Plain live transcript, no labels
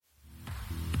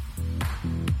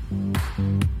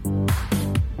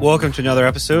Welcome to another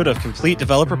episode of Complete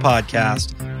Developer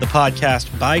Podcast, the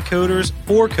podcast by coders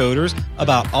for coders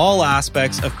about all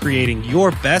aspects of creating your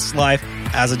best life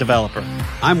as a developer.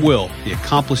 I'm Will, the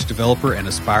accomplished developer and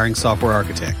aspiring software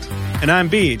architect. And I'm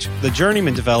Beej, the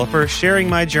journeyman developer sharing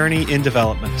my journey in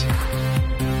development.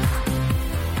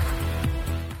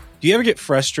 Do you ever get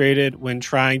frustrated when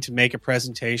trying to make a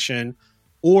presentation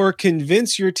or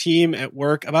convince your team at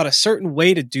work about a certain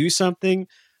way to do something,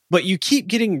 but you keep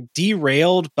getting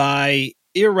derailed by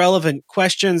irrelevant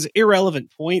questions, irrelevant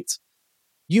points?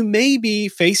 You may be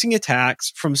facing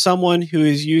attacks from someone who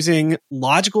is using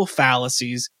logical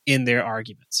fallacies in their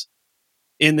arguments.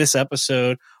 In this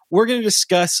episode, we're going to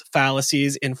discuss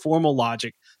fallacies in formal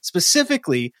logic,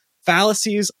 specifically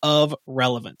fallacies of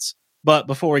relevance. But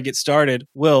before we get started,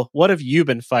 Will, what have you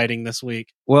been fighting this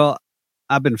week? Well,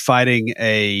 I've been fighting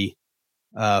a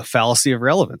fallacy of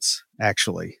relevance,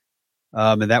 actually.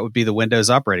 And that would be the Windows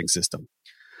operating system.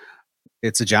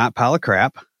 It's a giant pile of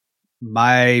crap.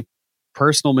 My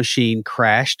personal machine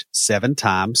crashed 7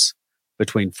 times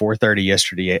between 4:30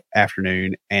 yesterday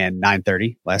afternoon and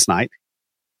 9:30 last night.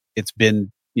 It's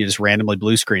been just randomly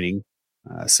blue screening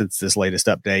since this latest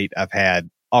update. I've had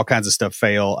all kinds of stuff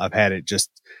fail. I've had it just,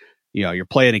 you're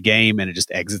playing a game and it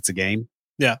just exits a game.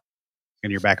 Yeah.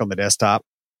 And you're back on the desktop.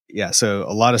 Yeah. So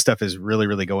a lot of stuff is really,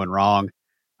 really going wrong.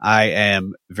 I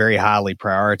am very highly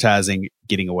prioritizing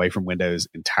getting away from Windows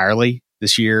entirely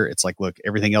this year. It's like, look,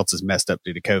 everything else is messed up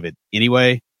due to COVID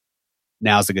anyway.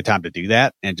 Now's a good time to do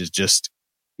that. And just,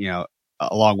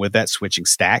 along with that, switching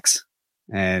stacks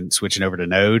and switching over to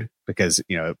Node because,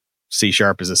 C#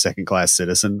 is a second class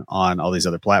citizen on all these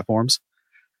other platforms.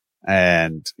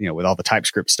 And, with all the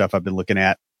TypeScript stuff I've been looking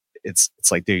at, it's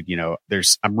like, dude,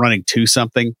 I'm running to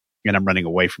something and I'm running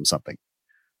away from something.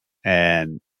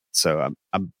 And so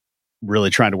I'm really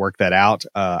trying to work that out.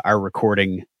 Our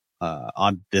recording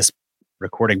on this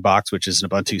recording box, which is an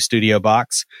Ubuntu Studio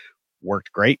box,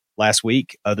 worked great last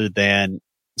week, other than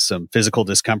some physical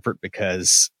discomfort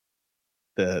because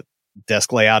the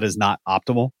desk layout is not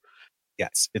optimal.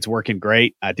 Yes, it's working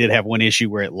great. I did have one issue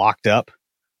where it locked up,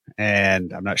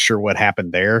 and I'm not sure what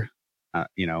happened there.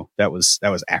 That was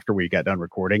after we got done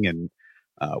recording, and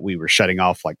we were shutting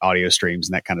off like audio streams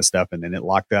and that kind of stuff, and then it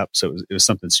locked up. So it was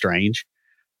something strange,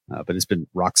 but it's been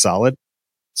rock solid.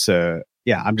 So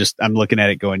yeah, I'm looking at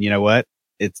it going, you know what?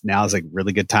 Now is a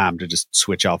really good time to just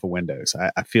switch off of Windows.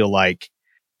 I feel like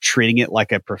treating it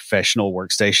like a professional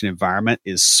workstation environment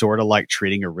is sort of like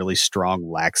treating a really strong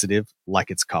laxative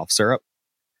like it's cough syrup.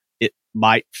 It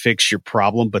might fix your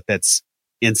problem, but that's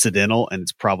incidental and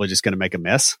it's probably just going to make a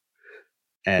mess.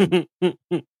 And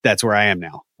that's where I am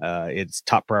now. It's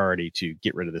top priority to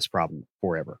get rid of this problem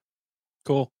forever.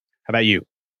 Cool. How about you?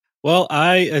 Well,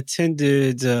 I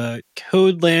attended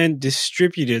Codeland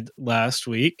Distributed last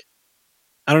week.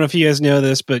 I don't know if you guys know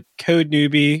this, but Code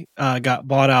Newbie got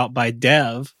bought out by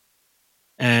Dev.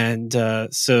 And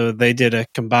so they did a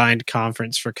combined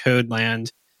conference for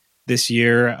Codeland this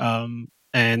year.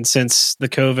 And since the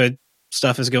COVID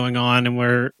stuff is going on and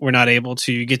we're not able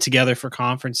to get together for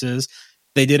conferences,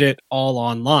 they did it all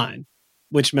online,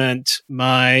 which meant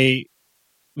my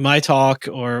talk,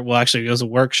 or well, actually it was a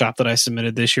workshop that I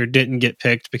submitted this year, didn't get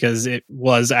picked because it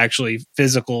was actually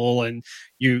physical and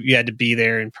you had to be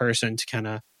there in person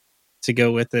to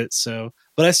go with it. So,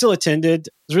 but I still attended.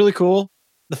 It was really cool.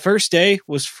 The first day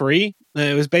was free.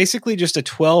 It was basically just a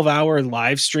 12-hour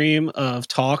live stream of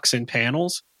talks and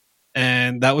panels.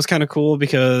 And that was kind of cool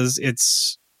because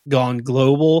it's gone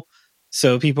global.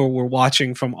 So people were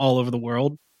watching from all over the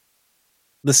world.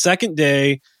 The second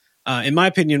day, in my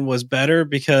opinion, was better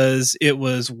because it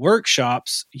was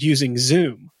workshops using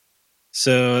Zoom.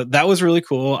 So that was really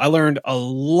cool. I learned a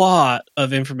lot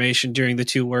of information during the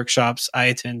 2 workshops I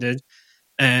attended.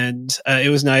 And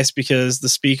it was nice because the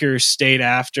speakers stayed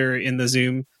after in the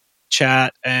Zoom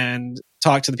chat and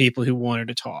talked to the people who wanted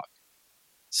to talk.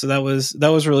 So that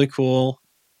was really cool.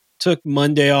 Took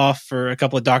Monday off for a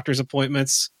couple of doctor's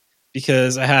appointments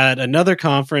because I had another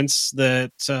conference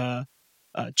that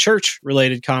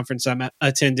church-related conference I'm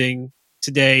attending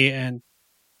today and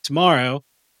tomorrow.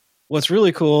 What's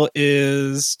really cool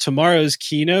is tomorrow's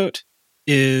keynote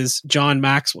is John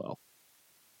Maxwell,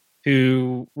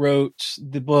 who wrote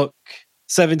the book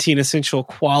 17 Essential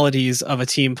Qualities of a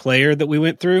Team Player that we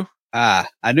went through. I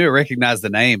knew I recognized the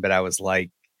name, but I was like,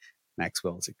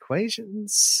 Maxwell's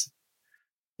Equations?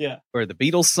 Yeah. Or the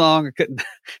Beatles song? I couldn't.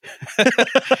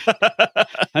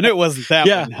 I knew it wasn't that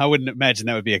one. I wouldn't imagine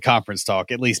that would be a conference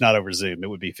talk, at least not over Zoom. It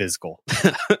would be physical.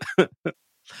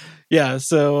 Yeah.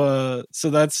 So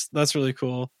that's really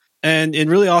cool. And in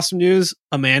really awesome news,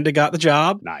 Amanda got the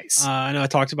job. Nice. I know I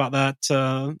talked about that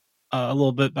a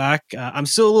little bit back. I'm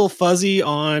still a little fuzzy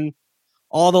on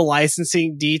all the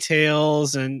licensing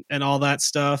details and all that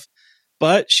stuff,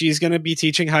 but she's going to be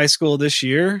teaching high school this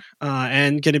year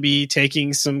and going to be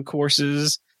taking some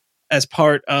courses as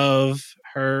part of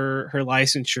her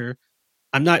licensure.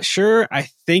 I'm not sure. I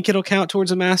think it'll count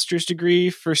towards a master's degree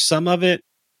for some of it.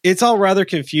 It's all rather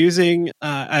confusing.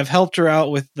 I've helped her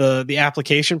out with the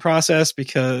application process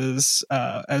because,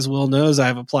 as Will knows,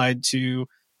 I've applied to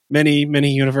many,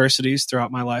 many universities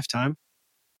throughout my lifetime.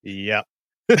 Yep.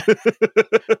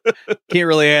 Can't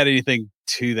really add anything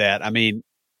to that. I mean,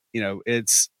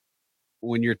 it's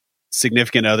when your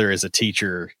significant other is a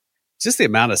teacher, just the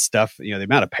amount of stuff, the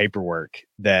amount of paperwork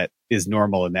that is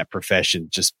normal in that profession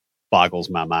just boggles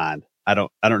my mind. I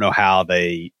don't know how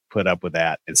they put up with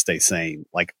that and stay sane.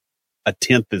 Like a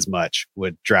tenth as much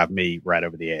would drive me right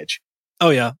over the edge. Oh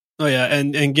yeah.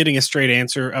 And getting a straight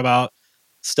answer about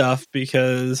stuff,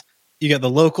 because you got the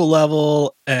local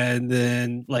level and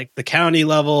then like the county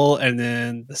level and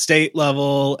then the state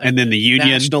level and then the union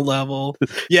national level.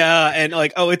 Yeah. And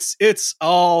like, it's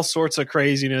all sorts of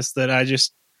craziness that I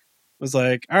just was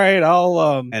like, all right,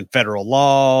 I'll and federal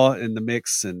law in the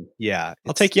mix. And yeah,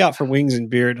 I'll take you out for wings and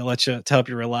beer to help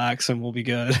you relax and we'll be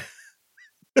good.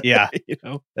 Yeah.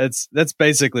 That's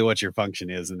basically what your function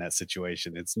is in that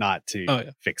situation. It's not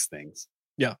to fix things.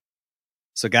 Yeah.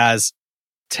 So guys,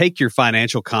 take your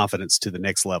financial confidence to the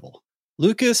next level.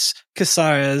 Lucas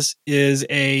Casares is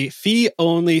a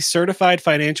fee-only certified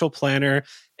financial planner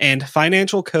and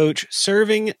financial coach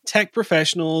serving tech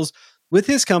professionals with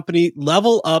his company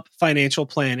Level Up Financial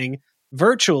Planning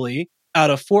virtually out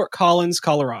of Fort Collins,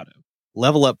 Colorado.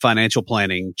 Level Up Financial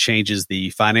Planning changes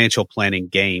the financial planning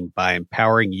game by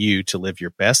empowering you to live your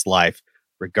best life,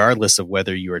 regardless of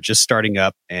whether you are just starting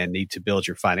up and need to build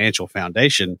your financial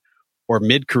foundation or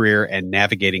mid-career and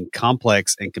navigating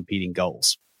complex and competing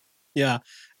goals. Yeah.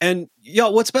 And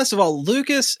what's best of all,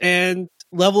 Lucas and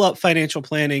Level Up Financial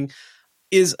Planning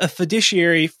is a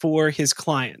fiduciary for his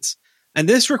clients. And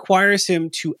this requires him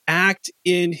to act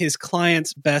in his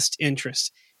client's best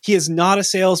interest. He is not a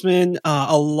salesman.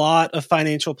 A lot of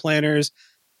financial planners,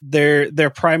 their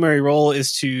primary role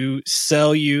is to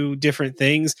sell you different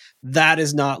things. That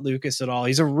is not Lucas at all.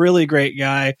 He's a really great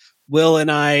guy. Will and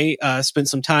I spent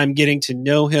some time getting to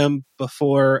know him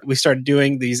before we started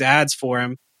doing these ads for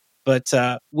him. But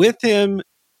with him,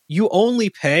 you only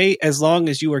pay as long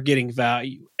as you are getting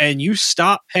value, and you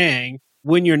stop paying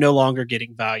when you're no longer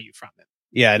getting value from it.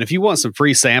 Yeah, and if you want some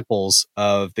free samples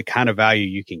of the kind of value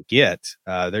you can get,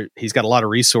 he's got a lot of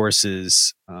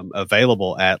resources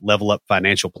available at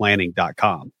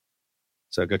levelupfinancialplanning.com.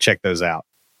 So go check those out.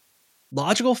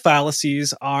 Logical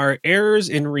fallacies are errors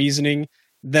in reasoning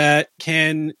that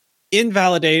can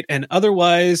invalidate an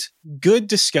otherwise good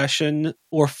discussion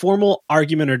or formal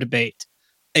argument or debate.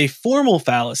 A formal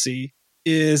fallacy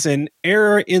is an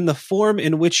error in the form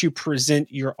in which you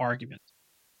present your argument.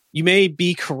 You may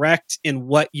be correct in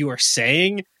what you are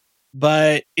saying,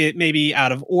 but it may be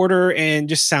out of order and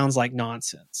just sounds like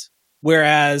nonsense.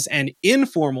 Whereas an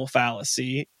informal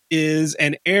fallacy is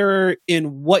an error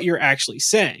in what you're actually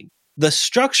saying. The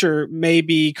structure may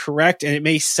be correct and it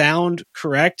may sound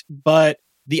correct, but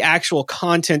the actual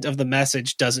content of the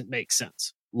message doesn't make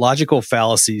sense. Logical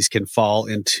fallacies can fall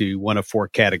into one of four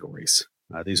categories.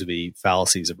 These would be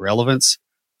fallacies of relevance,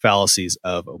 fallacies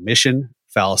of omission,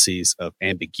 fallacies of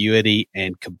ambiguity,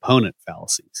 and component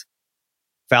fallacies.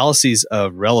 Fallacies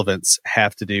of relevance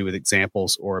have to do with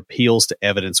examples or appeals to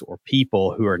evidence or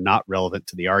people who are not relevant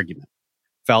to the argument.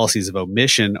 Fallacies of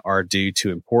omission are due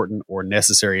to important or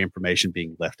necessary information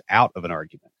being left out of an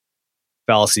argument.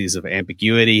 Fallacies of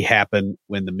ambiguity happen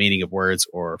when the meaning of words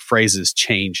or phrases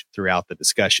change throughout the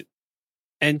discussion.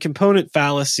 And component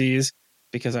fallacies,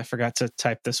 because I forgot to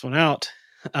type this one out,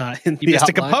 you missed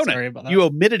a component. Sorry about that. You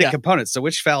omitted a component. So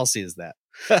which fallacy is that?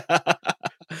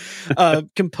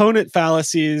 Component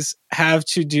fallacies have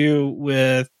to do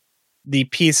with the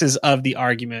pieces of the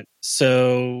argument.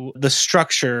 So the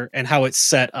structure and how it's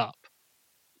set up,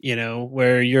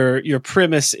 where your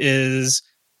premise is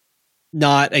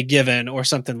not a given or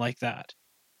something like that.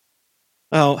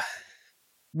 Oh,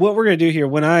 what we're going to do here,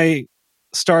 when I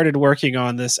started working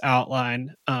on this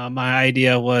outline, my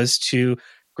idea was to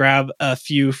grab a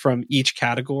few from each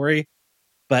category.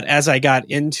 But as I got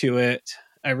into it,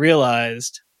 I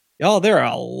realized, there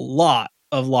are a lot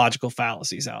of logical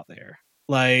fallacies out there.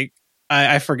 Like,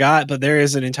 I forgot, but there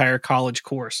is an entire college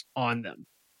course on them.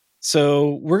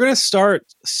 So we're going to start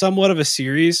somewhat of a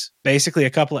series, basically a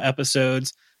couple of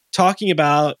episodes, talking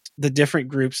about the different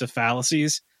groups of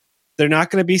fallacies. They're not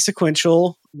going to be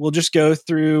sequential. We'll just go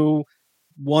through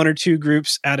one or two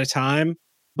groups at a time,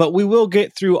 but we will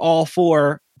get through all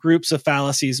 4 groups of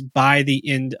fallacies by the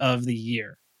end of the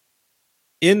year.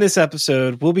 In this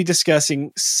episode, we'll be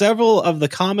discussing several of the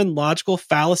common logical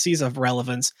fallacies of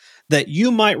relevance that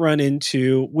you might run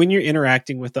into when you're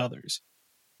interacting with others.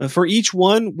 For each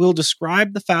one, we'll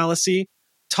describe the fallacy,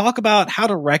 talk about how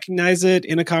to recognize it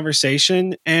in a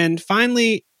conversation, and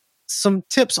finally, some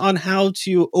tips on how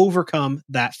to overcome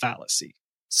that fallacy.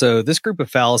 So this group of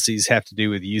fallacies have to do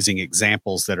with using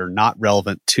examples that are not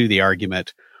relevant to the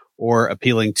argument or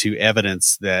appealing to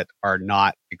evidence that are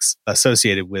not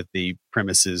associated with the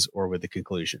premises or with the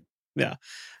conclusion. Yeah.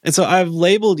 And so I've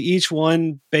labeled each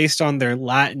one based on their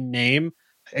Latin name,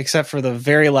 except for the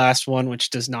very last one, which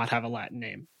does not have a Latin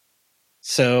name.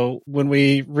 So when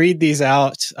we read these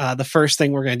out, the first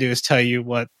thing we're going to do is tell you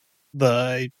what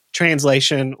the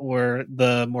translation or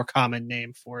the more common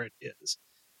name for it is.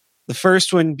 The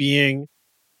first one being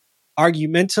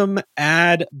argumentum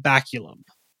ad baculum.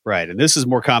 Right. And this is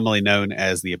more commonly known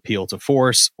as the appeal to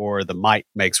force or the might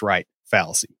makes right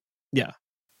fallacy. Yeah.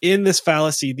 In this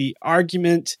fallacy, the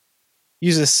argument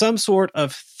uses some sort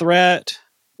of threat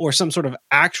or some sort of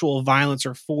actual violence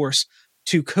or force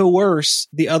to coerce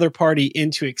the other party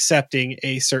into accepting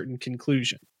a certain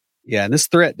conclusion. Yeah, and this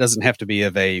threat doesn't have to be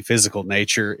of a physical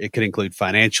nature. It could include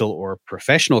financial or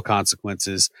professional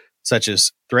consequences, such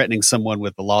as threatening someone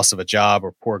with the loss of a job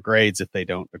or poor grades if they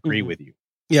don't agree with you.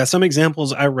 Yeah, some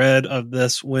examples I read of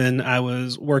this when I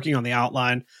was working on the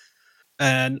outline.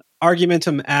 An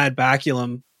argumentum ad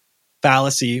baculum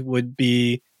fallacy would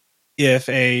be if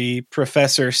a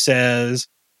professor says,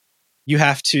 you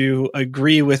have to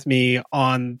agree with me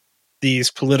on these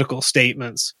political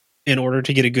statements in order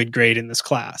to get a good grade in this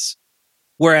class.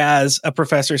 Whereas a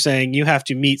professor saying you have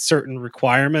to meet certain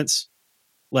requirements,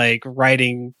 like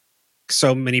writing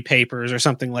so many papers or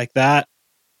something like that,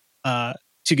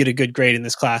 to get a good grade in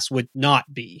this class would not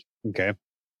be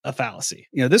a fallacy.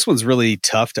 You know, this one's really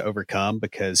tough to overcome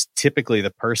because typically the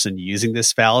person using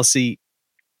this fallacy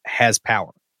has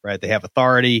power, right? They have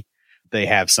authority. They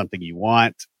have something you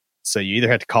want. So you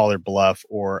either have to call their bluff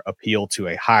or appeal to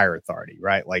a higher authority,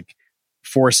 right? Like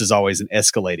force is always an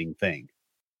escalating thing.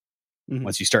 Mm-hmm.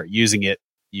 Once you start using it,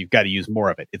 you've got to use more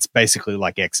of it. It's basically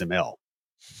like XML.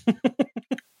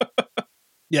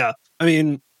 Yeah. I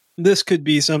mean, this could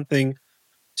be something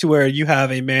to where you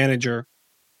have a manager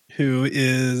who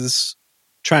is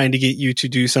trying to get you to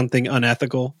do something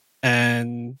unethical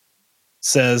and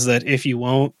says that if you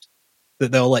won't,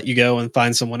 that they'll let you go and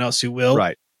find someone else who will.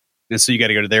 Right. And so you got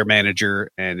to go to their manager.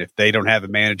 And if they don't have a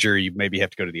manager, you maybe have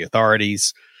to go to the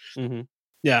authorities. Mm-hmm.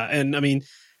 Yeah. And I mean,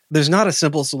 there's not a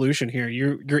simple solution here.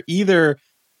 You're either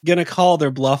going to call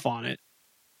their bluff on it,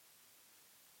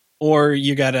 or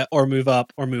you got to, or move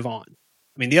up or move on.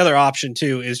 I mean, the other option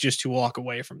too is just to walk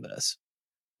away from this.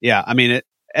 Yeah. I mean,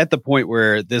 at the point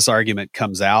where this argument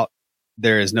comes out,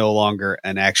 there is no longer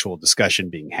an actual discussion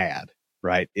being had,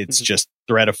 right? It's just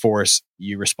threat of force.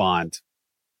 You respond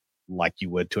like you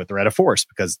would to a threat of force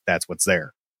because that's what's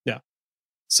there. Yeah.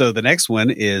 So the next one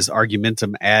is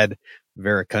argumentum ad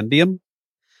verecundium.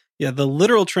 Yeah. The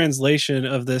literal translation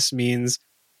of this means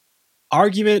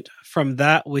argument from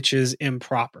that which is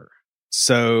improper.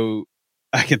 So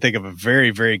I can think of a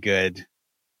very, very good,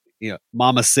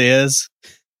 Mama Says.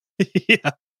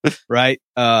 Yeah. Right.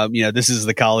 This is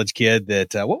the college kid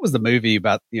that, what was the movie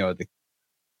about, the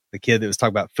kid that was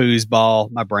talking about foosball?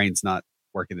 My brain's not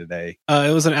working today.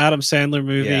 It was an Adam Sandler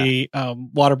movie,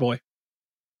 Waterboy.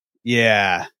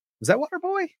 Yeah. Was that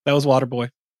Waterboy? That was Waterboy.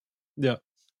 Yeah.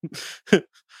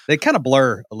 They kind of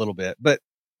blur a little bit, but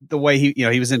the way he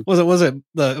was in. It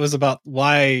was about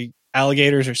why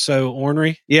alligators are so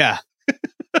ornery. Yeah.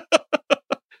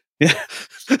 Yeah.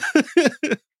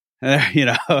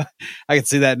 I can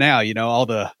see that now. All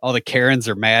the Karens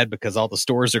are mad because all the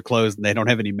stores are closed and they don't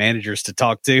have any managers to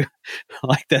talk to.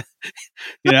 Like that.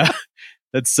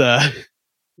 That's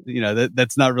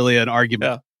that's not really an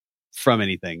argument from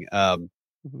anything.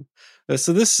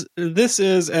 So this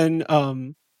is, and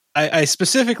I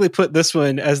specifically put this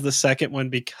one as the second one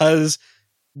because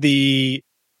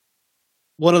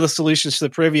one of the solutions to the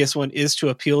previous one is to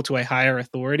appeal to a higher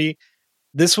authority.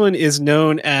 This one is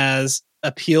known as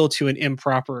appeal to an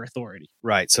improper authority.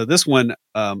 Right. So this one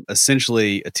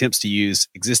essentially attempts to use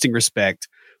existing respect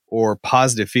or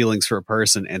positive feelings for a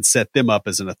person and set them up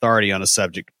as an authority on a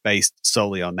subject based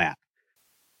solely on that.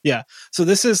 Yeah. So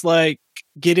this is like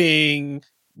getting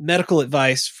medical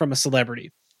advice from a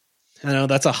celebrity. I know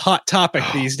that's a hot topic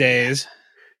these days.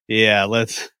 Yeah.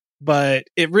 Let's but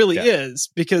it really Yeah. is,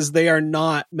 because they are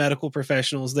not medical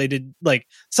professionals. They did, like,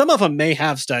 some of them may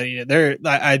have studied it.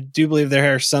 I do believe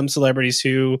there are some celebrities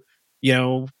who,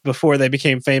 before they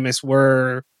became famous,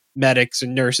 were medics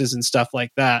and nurses and stuff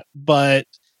like that. But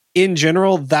in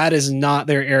general, that is not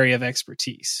their area of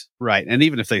expertise. Right. And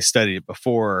even if they studied it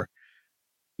before,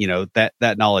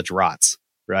 that knowledge rots.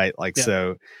 Right. Like, Yeah.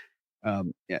 so,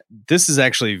 this is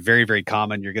actually very, very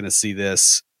common. You're going to see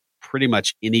this pretty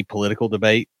much any political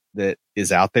debate that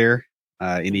is out there,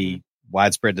 any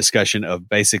widespread discussion of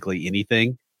basically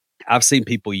anything. I've seen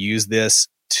people use this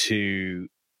to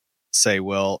say,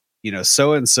 well,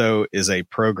 so-and-so is a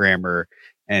programmer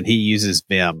and he uses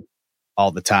Vim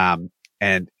all the time.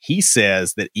 And he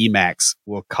says that Emacs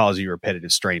will cause you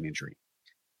repetitive strain injury.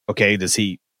 Okay. Does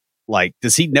he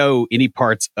know any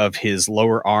parts of his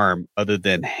lower arm other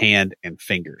than hand and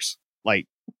fingers? Like,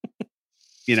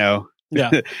 Yeah.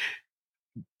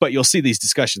 But you'll see these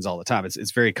discussions all the time.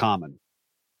 It's very common.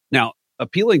 Now,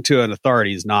 appealing to an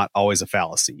authority is not always a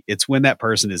fallacy. It's when that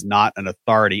person is not an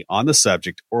authority on the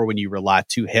subject, or when you rely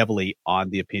too heavily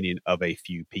on the opinion of a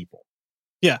few people.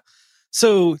 Yeah.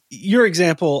 So your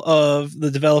example of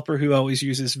the developer who always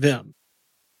uses Vim.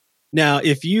 Now,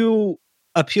 if you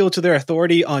appeal to their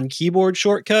authority on keyboard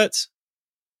shortcuts,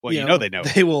 well, they know.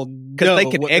 They will, because they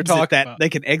can exit that. About. They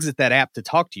can exit that app to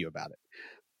talk to you about it.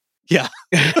 Yeah.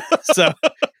 So,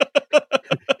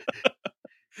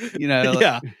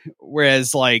 yeah.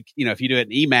 Whereas, like, if you do it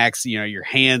in Emacs, your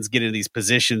hands get in these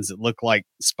positions that look like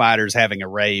spiders having a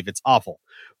rave. It's awful.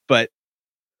 But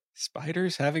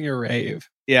spiders having a rave.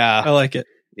 Yeah. I like it.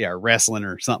 Yeah. Wrestling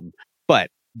or something. But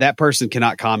that person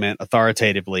cannot comment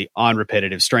authoritatively on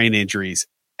repetitive strain injuries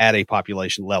at a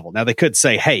population level. Now, they could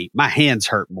say, hey, my hands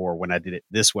hurt more when I did it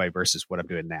this way versus what I'm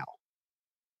doing now.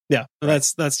 Yeah,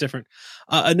 that's different.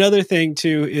 Another thing,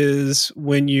 too, is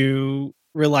when you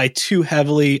rely too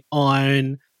heavily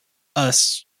on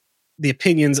the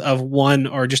opinions of one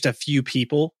or just a few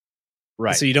people.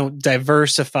 Right. So you don't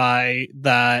diversify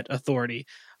that authority.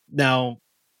 Now,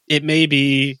 it may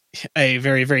be a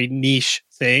very, very niche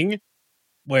thing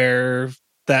where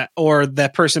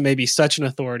that person may be such an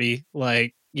authority,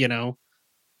 like, you're going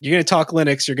to talk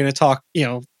Linux, you're going to talk,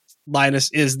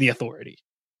 Linus is the authority.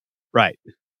 Right.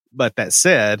 But that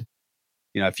said,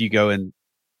 if you go in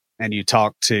and you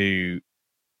talk to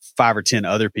 5 or 10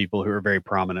 other people who are very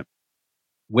prominent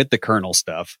with the kernel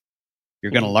stuff,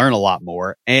 you're going to learn a lot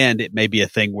more. And it may be a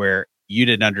thing where you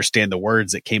didn't understand the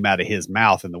words that came out of his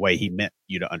mouth and the way he meant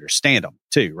you to understand them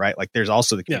too, right? Like, there's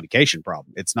also the communication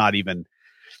problem. It's not even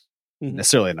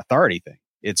necessarily an authority thing.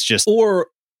 It's just,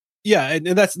 and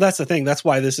that's the thing. That's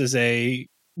why this is a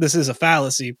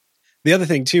fallacy. The other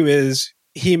thing too is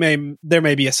there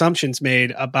may be assumptions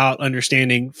made about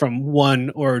understanding from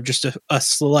one or just a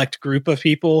select group of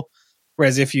people.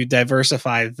 Whereas if you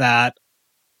diversify that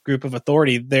group of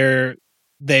authority,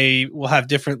 they will have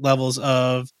different levels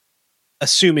of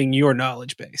assuming your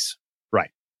knowledge base.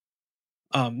 Right.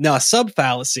 Now, a sub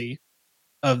fallacy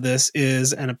of this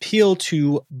is an appeal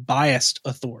to biased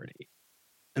authority.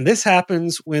 And this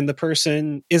happens when the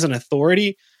person is an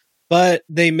authority, but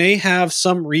they may have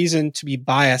some reason to be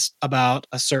biased about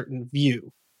a certain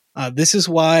view. This is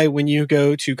why when you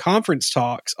go to conference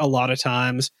talks, a lot of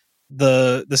times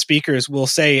the speakers will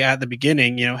say at the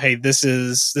beginning, hey, this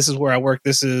is where I work.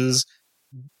 This is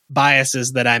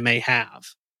biases that I may have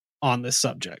on this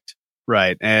subject.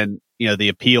 Right. And, the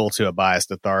appeal to a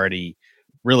biased authority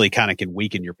really kind of can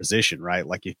weaken your position, right?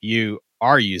 Like, if you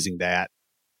are using that,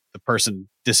 the person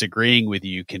disagreeing with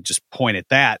you can just point at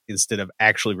that instead of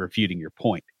actually refuting your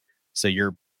point. So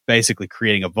you're basically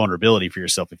creating a vulnerability for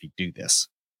yourself if you do this,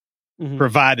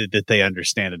 provided that they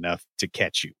understand enough to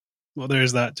catch you. Well,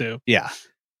 there's that too. Yeah.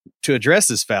 To address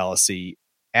this fallacy,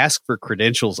 ask for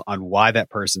credentials on why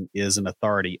that person is an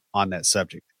authority on that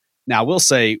subject. Now, I will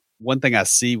say one thing I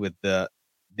see with the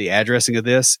addressing of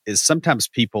this is sometimes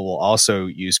people will also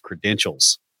use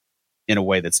credentials in a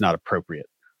way that's not appropriate.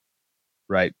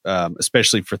 Right.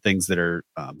 Especially for things that are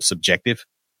subjective.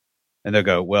 And they'll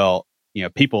go, well,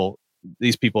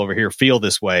 these people over here feel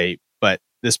this way, but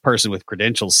this person with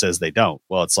credentials says they don't.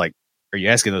 Well, it's like, are you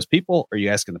asking those people or are you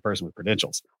asking the person with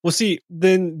credentials? Well, see,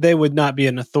 then they would not be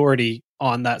an authority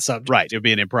on that subject. Right. It would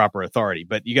be an improper authority,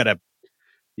 but you got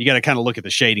to kind of look at the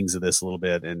shadings of this a little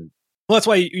bit. And well, that's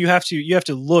why you have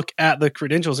to look at the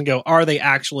credentials and go, are they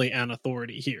actually an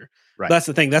authority here? Right. That's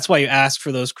the thing. That's why you ask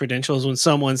for those credentials when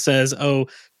someone says, oh,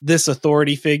 this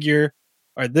authority figure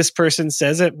or this person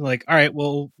says it. Like, all right,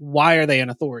 well, why are they an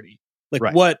authority? Like,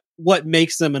 right. What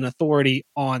makes them an authority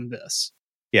on this?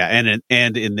 Yeah.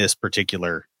 And in this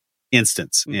particular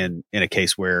instance in a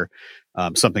case where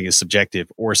something is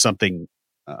subjective or something,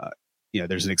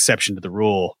 there's an exception to the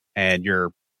rule, and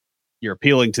you're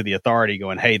appealing to the authority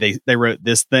going, hey, they wrote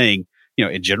this thing.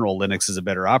 In general, Linux is a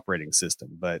better operating system,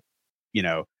 but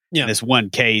in this one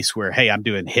case where, hey, I'm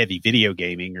doing heavy video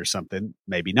gaming or something,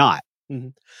 maybe not. Mm-hmm.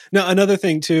 Now, another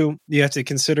thing too you have to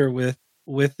consider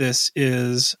with this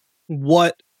is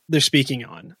what they're speaking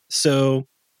on. So,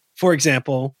 for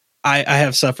example, I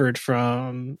have suffered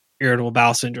from irritable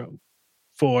bowel syndrome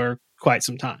for quite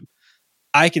some time.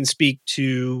 I can speak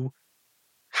to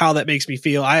how that makes me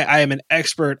feel. I am an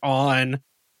expert on,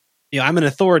 I'm an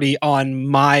authority on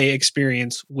my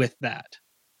experience with that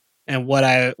and what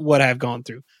I've gone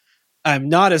through. I'm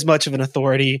not as much of an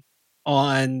authority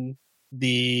on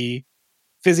the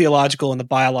physiological and the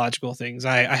biological things.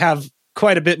 I have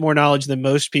quite a bit more knowledge than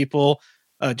most people,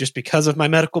 just because of my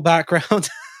medical background.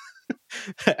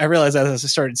 I realized that as I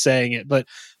started saying it, but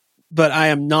I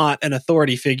am not an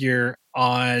authority figure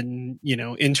on,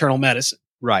 internal medicine.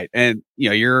 Right. And,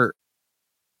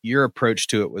 your approach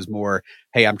to it was more,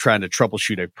 hey, I'm trying to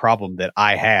troubleshoot a problem that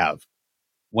I have.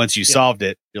 Once you solved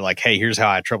it, you're like, hey, here's how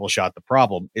I troubleshot the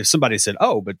problem. If somebody said,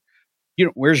 oh, but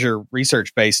where's your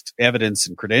research-based evidence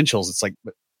and credentials? It's like,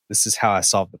 but this is how I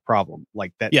solved the problem.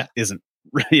 Like that isn't,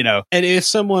 And if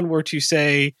someone were to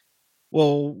say,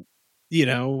 well,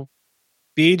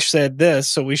 Beach said this,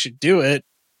 so we should do it.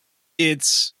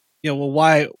 It's, well,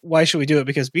 why should we do it?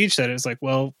 Because Beach said it. It's like,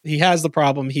 well, he has the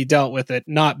problem. He dealt with it,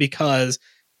 not because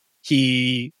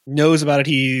he knows about it.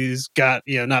 He's got,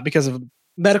 not because of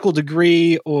medical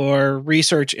degree or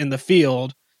research in the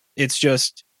field. It's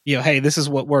just, hey, this is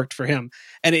what worked for him.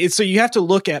 And it's, so you have to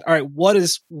look at, all right,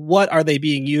 what are they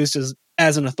being used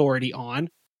as an authority on?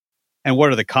 And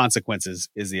what are the consequences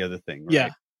is the other thing,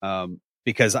 right? Yeah.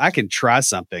 Because I can try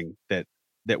something that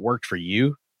worked for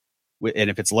you. And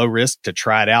if it's low risk to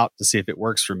try it out to see if it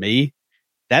works for me,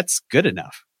 that's good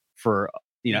enough for,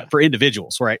 for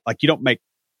individuals, right? Like you don't make,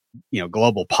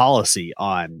 global policy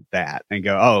on that and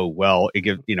go, oh, well, we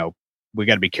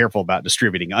got to be careful about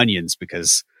distributing onions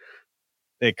because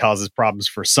it causes problems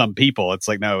for some people. It's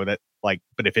like, no, but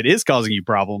if it is causing you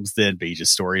problems, then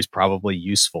Beach's story is probably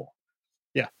useful.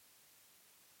 Yeah,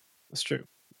 that's true.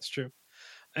 That's true.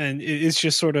 And it's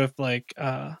just sort of like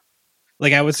I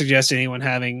would suggest anyone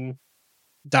having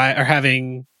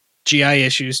GI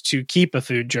issues to keep a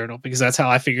food journal, because that's how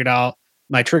I figured out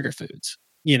my trigger foods,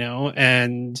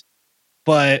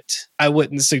 but I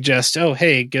wouldn't suggest, oh,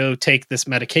 hey, go take this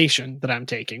medication that I'm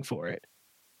taking for it.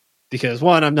 Because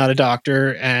one, I'm not a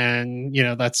doctor, and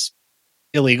that's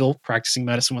illegal, practicing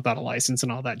medicine without a license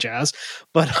and all that jazz.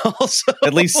 But also,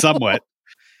 at least somewhat.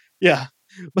 Yeah.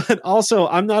 But also,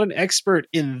 I'm not an expert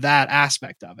in that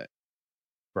aspect of it.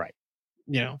 Right.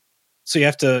 So you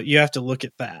have to look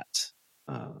at that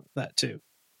too.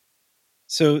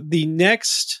 So the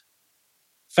next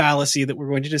fallacy that we're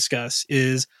going to discuss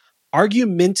is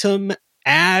argumentum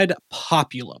ad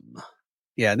populum.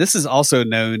 Yeah, and this is also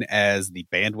known as the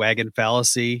bandwagon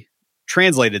fallacy.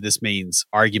 Translated, this means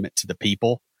argument to the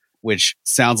people, which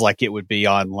sounds like it would be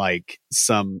on like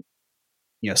some,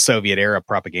 Soviet era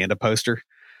propaganda poster.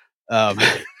 But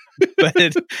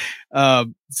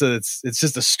so it's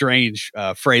just a strange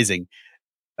phrasing.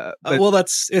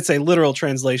 It's a literal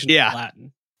translation from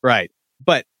Latin. Right.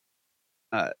 But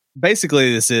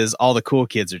basically this is all the cool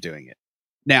kids are doing it.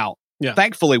 Now,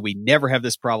 thankfully, we never have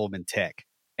this problem in tech,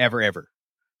 ever.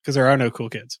 Because there are no cool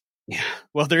kids. Yeah.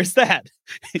 Well, there's that.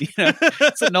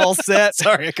 It's a null set.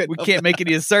 Sorry, we can't make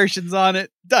any assertions on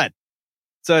it. Done.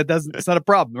 So it's not a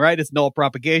problem, right? It's null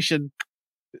propagation.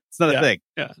 It's not a thing.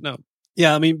 Yeah, no.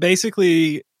 Yeah, I mean,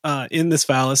 basically, in this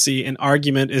fallacy, an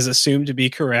argument is assumed to be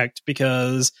correct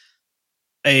because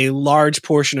a large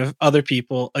portion of other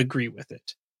people agree with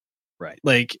it. Right.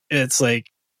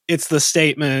 It's the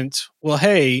statement, well,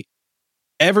 hey,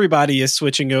 everybody is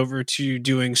switching over to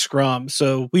doing Scrum,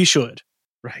 so we should.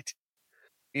 Right.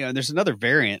 And there's another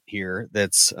variant here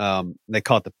that's, they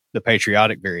call it the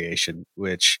patriotic variation,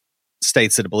 which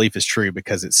states that a belief is true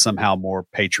because it's somehow more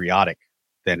patriotic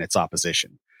than its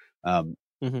opposition.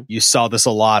 You saw this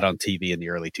a lot on TV in the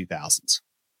early 2000s,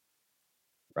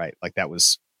 right? Like that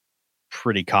was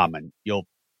pretty common. You're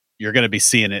going to be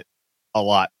seeing it a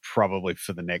lot probably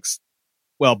for the next,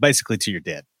 basically till you're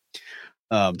dead.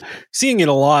 Seeing it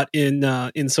a lot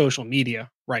in social media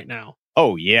right now.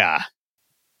 Oh yeah.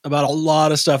 About a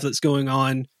lot of stuff that's going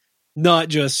on, not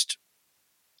just,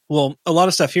 a lot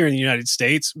of stuff here in the United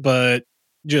States, but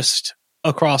just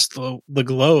across the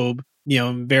globe,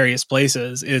 in various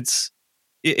places. It's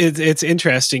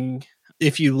interesting.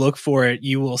 If you look for it,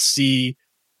 you will see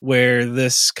where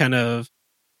this kind of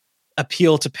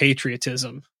appeal to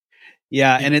patriotism.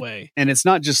 Yeah, in a way. And it's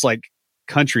not just like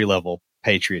country level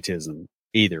patriotism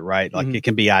either, right? Like it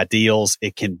can be ideals,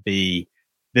 it can be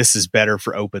this is better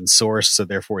for open source, so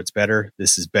therefore it's better.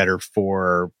 This is better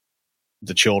for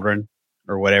the children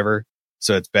or whatever,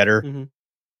 so it's better.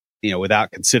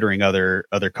 Without considering other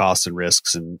costs and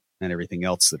risks and everything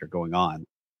else that are going on.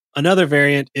 Another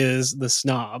variant is the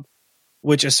snob,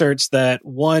 which asserts that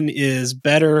one is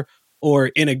better or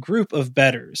in a group of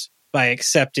betters by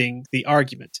accepting the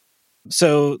argument.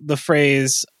 So the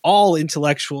phrase all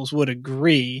intellectuals would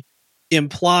agree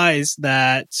implies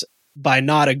that by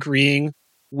not agreeing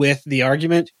with the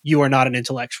argument, you are not an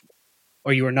intellectual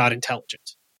or you are not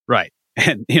intelligent. Right.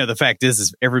 And the fact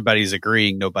is everybody's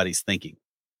agreeing, nobody's thinking.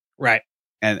 Right.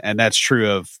 And that's true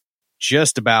of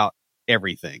just about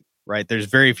everything, right? There's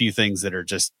very few things that are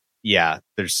just,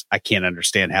 I can't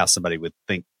understand how somebody would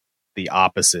think the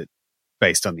opposite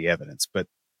based on the evidence, but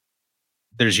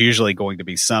there's usually going to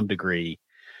be some degree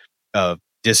of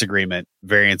disagreement,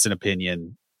 variance in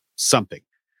opinion, something.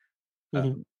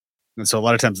 And so a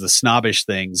lot of times the snobbish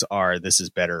things are, this is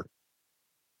better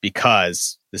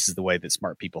because this is the way that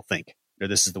smart people think, or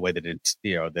this is the way that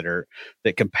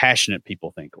that compassionate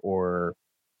people think, or,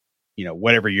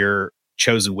 whatever your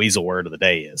chosen weasel word of the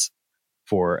day is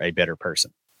for a better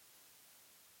person.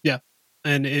 Yeah.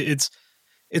 And it's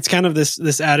kind of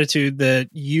this attitude that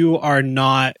you are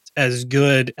not as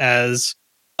good as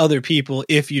other people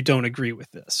if you don't agree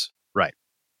with this. Right.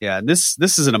 Yeah. And this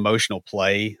is an emotional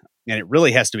play, and it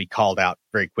really has to be called out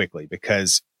very quickly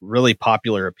because really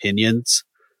popular opinions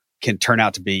can turn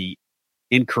out to be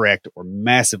incorrect or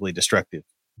massively destructive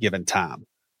given time.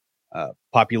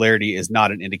 Popularity is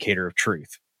not an indicator of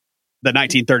truth. The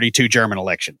 1932 German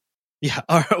election. Yeah,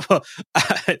 well,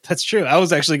 that's true. I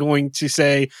was actually going to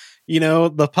say,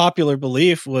 the popular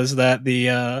belief was that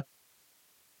the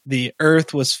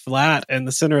Earth was flat and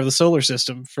the center of the solar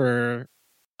system for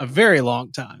a very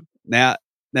long time. Now,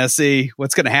 see,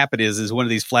 what's going to happen is one of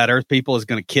these flat Earth people is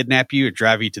going to kidnap you or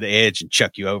drive you to the edge and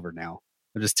chuck you over. Now,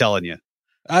 I'm just telling you.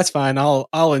 That's fine.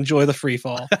 I'll enjoy the free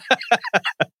fall.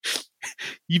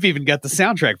 You've even got the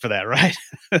soundtrack for that, right?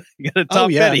 You got a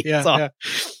Tom Petty. Yeah.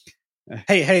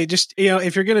 Hey, just,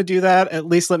 if you're going to do that, at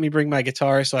least let me bring my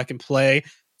guitar so I can play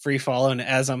Free Falling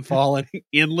as I'm falling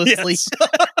endlessly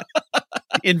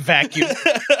in vacuum.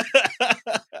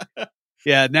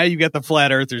 Yeah. Now you've got the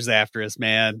flat earthers after us,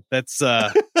 man. That's,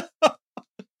 man,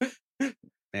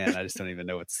 I just don't even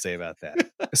know what to say about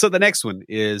that. So the next one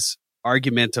is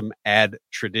argumentum ad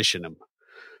traditionem.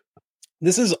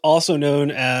 This is also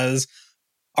known as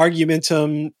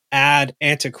argumentum ad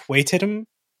antiquatum.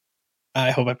 I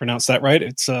hope I pronounced that right.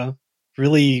 It's a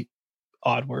really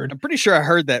odd word. I'm pretty sure I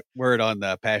heard that word on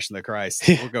the Passion of the Christ.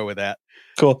 We'll go with that.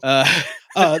 Cool.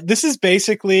 This is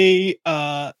basically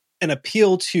an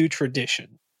appeal to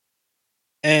tradition.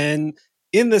 And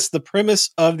in this, the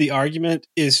premise of the argument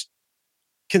is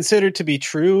considered to be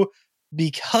true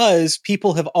because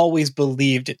people have always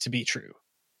believed it to be true.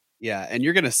 Yeah, and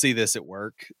you're going to see this at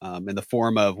work in the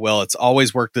form of, well, it's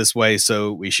always worked this way,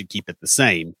 so we should keep it the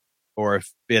same. Or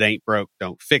if it ain't broke,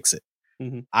 don't fix it.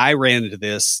 I ran into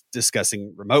this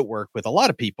discussing remote work with a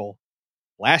lot of people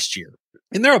last year.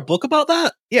 Isn't there a book about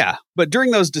that? Yeah, but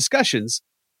during those discussions,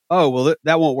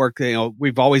 that won't work.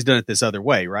 We've always done it this other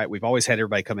way, right? We've always had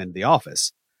everybody come into the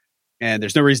office, and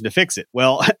there's no reason to fix it.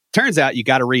 Well, turns out you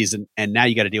got a reason, and now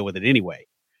you got to deal with it anyway.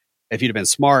 If you'd have been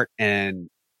smart and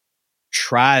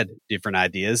tried different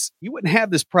ideas, you wouldn't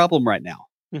have this problem right now.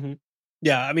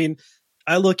 Yeah, I mean,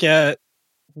 I look at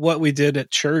what we did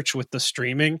at church with the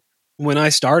streaming. When I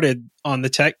started on the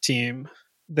tech team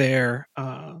there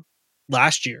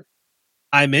last year,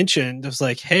 I mentioned, I was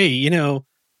like, hey,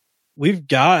 we've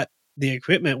got the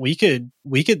equipment. We could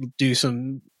do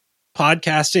some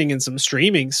podcasting and some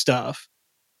streaming stuff.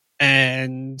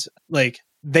 And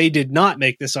they did not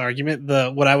make this argument.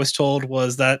 What I was told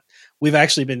was that we've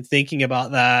actually been thinking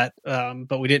about that,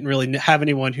 but we didn't really have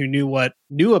anyone who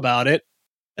knew about it.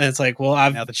 And it's like, well,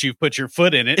 now that you've put your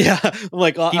foot in it,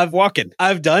 keep walking.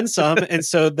 I've done some, and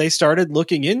so they started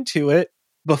looking into it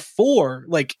before,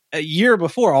 a year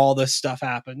before all this stuff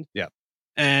happened. Yeah,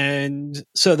 and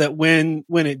so that when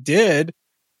it did,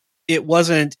 it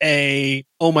wasn't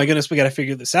oh my goodness, we got to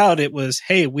figure this out. It was,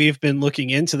 hey, we've been looking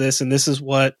into this, and this is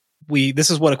what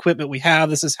equipment we have.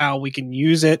 This is how we can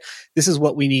use it. This is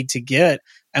what we need to get,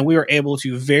 and we were able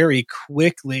to very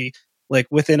quickly,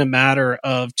 within a matter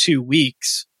of 2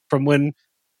 weeks from when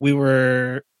we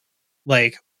were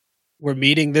we're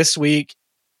meeting this week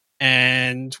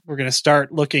and we're going to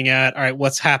start looking at, all right,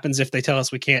 what happens if they tell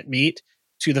us we can't meet,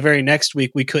 to the very next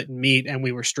week we couldn't meet and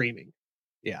we were streaming.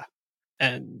 Yeah.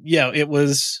 And it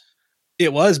was,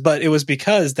 but it was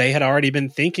because they had already been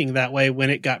thinking that way when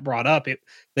it got brought up.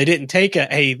 They didn't take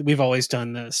hey, we've always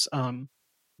done this.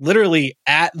 Literally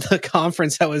at the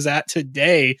conference I was at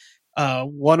today,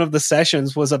 one of the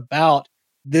sessions was about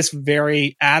this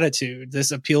very attitude,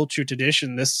 this appeal to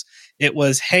tradition. It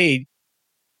was, hey,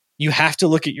 you have to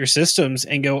look at your systems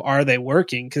and go, are they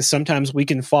working? Because sometimes we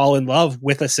can fall in love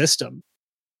with a system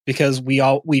because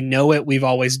we know it, we've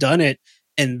always done it,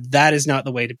 and that is not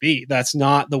the way to be. That's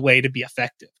not the way to be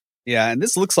effective. Yeah, and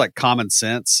this looks like common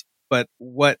sense, but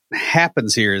what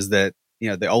happens here is that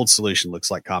the old solution looks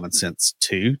like common sense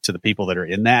too to the people that are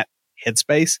in that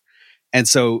headspace, and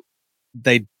so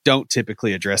they don't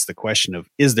typically address the question of,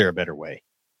 is there a better way?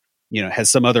 Has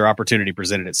some other opportunity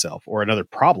presented itself or another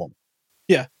problem?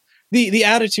 Yeah. The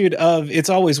attitude of it's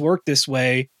always worked this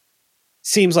way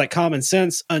seems like common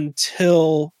sense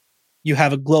until you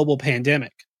have a global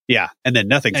pandemic. Yeah. And then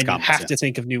nothing's and common you have sense. to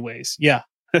think of new ways. Yeah.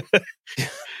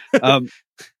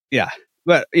 Yeah.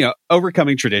 But,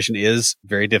 overcoming tradition is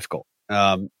very difficult.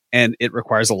 And it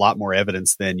requires a lot more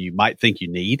evidence than you might think you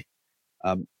need.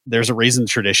 There's a reason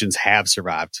traditions have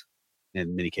survived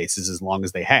in many cases as long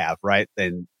as they have, right?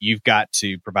 Then you've got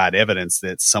to provide evidence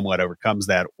that somewhat overcomes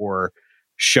that or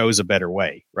shows a better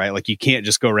way, right? Like you can't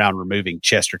just go around removing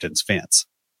Chesterton's fence,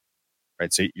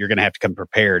 right? So you're going to have to come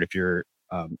prepared if you're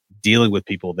dealing with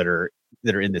people that are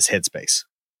in this headspace,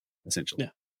 essentially. Yeah.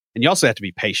 And you also have to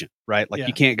be patient, right? Like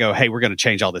you can't go, hey, we're going to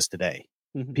change all this today.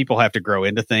 Mm-hmm. People have to grow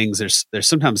into things. There's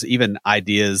sometimes even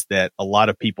ideas that a lot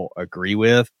of people agree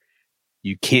with.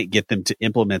 You can't get them to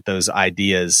implement those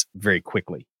ideas very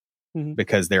quickly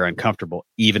because they're uncomfortable,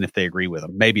 even if they agree with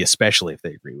them, maybe especially if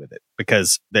they agree with it,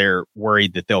 because they're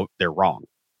worried that they're wrong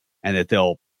and that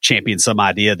they'll champion some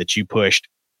idea that you pushed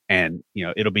and,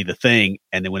 it'll be the thing.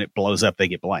 And then when it blows up, they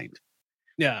get blamed.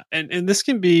 Yeah. And this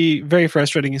can be very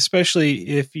frustrating, especially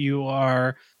if you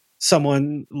are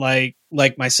someone like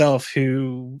myself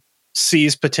who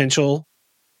sees potential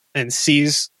and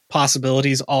sees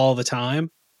possibilities all the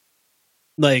time.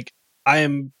 Like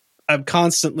I'm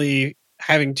constantly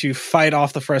having to fight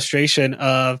off the frustration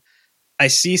of I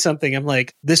see something, I'm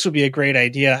like, this would be a great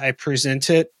idea. I present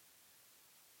it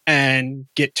and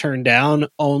get turned down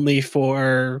only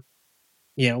for,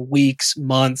 weeks,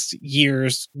 months,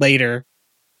 years later,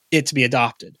 it to be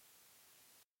adopted.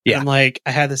 Yeah. And I'm like,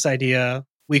 I had this idea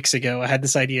weeks ago. I had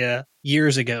this idea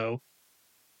years ago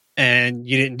and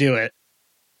you didn't do it,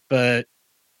 but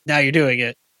now you're doing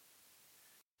it.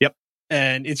 Yep.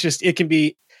 And it's just, it can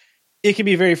be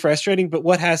very frustrating, but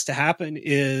what has to happen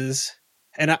is,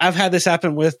 and I've had this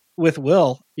happen with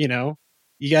Will, you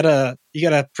gotta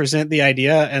present the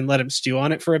idea and let him stew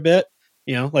on it for a bit,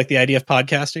 like the idea of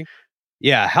podcasting.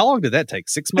 Yeah. How long did that take?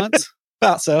 6 months?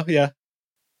 About so. Yeah.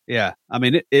 Yeah. I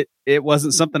mean, it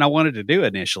wasn't something I wanted to do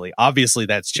initially. Obviously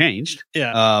that's changed.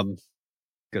 Yeah.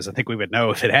 Because I think we would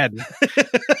know if it hadn't.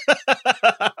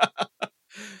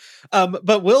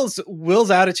 But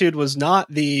Will's attitude was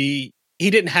he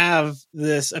didn't have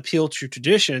this appeal to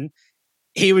tradition.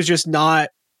 He was just not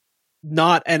in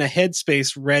a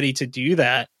headspace ready to do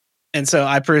that. And so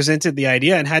I presented the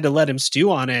idea and had to let him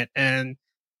stew on it. And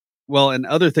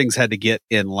other things had to get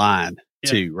in line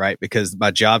too, right? Because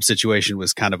my job situation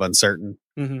was kind of uncertain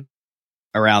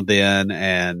around then.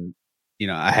 And,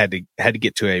 I had to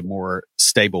get to a more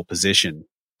stable position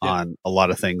on a lot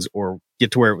of things or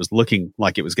get to where it was looking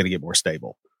like it was going to get more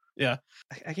stable. Yeah.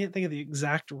 I can't think of the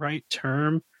exact right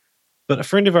term, but a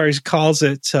friend of ours calls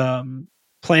it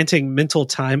planting mental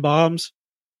time bombs,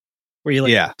 where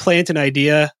you plant an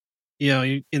idea,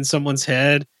 in someone's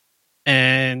head,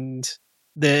 and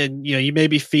then, you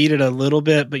maybe feed it a little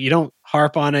bit, but you don't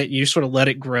harp on it. You sort of let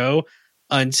it grow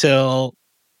until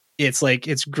it's like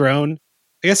it's grown.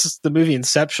 I guess the movie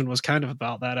Inception was kind of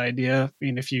about that idea. I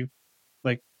mean, if you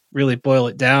really boil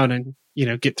it down and,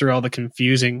 get through all the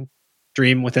confusing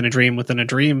dream within a dream within a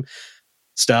dream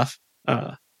stuff,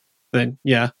 then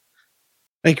I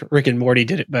think Rick and Morty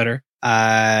did it better.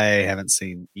 I haven't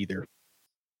seen either.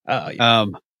 Yeah.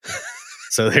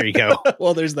 So there you go.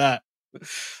 Well, there's that.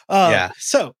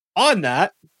 So on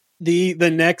that, the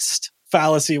next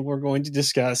fallacy we're going to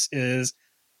discuss is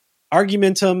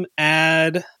argumentum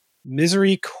ad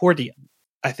misericordiam.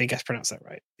 I think I pronounced that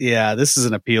right. Yeah, this is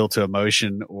an appeal to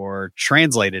emotion, or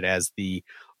translated as the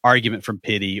argument from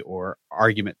pity or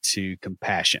argument to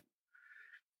compassion.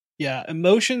 Yeah,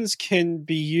 emotions can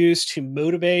be used to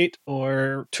motivate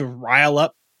or to rile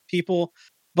up people,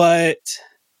 but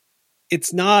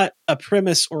it's not a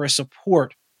premise or a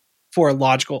support for a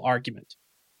logical argument.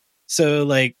 So,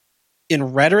 like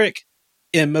in rhetoric,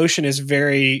 emotion is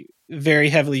very, very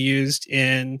heavily used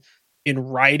in in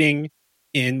writing,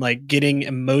 in like getting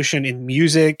emotion in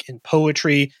music and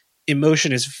poetry.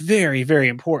 Emotion is very, very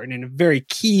important and a very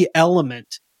key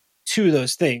element to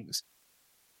those things.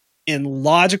 In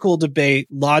logical debate,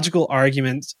 logical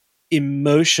arguments,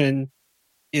 emotion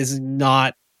is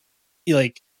not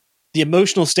like the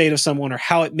emotional state of someone or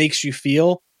how it makes you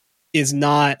feel is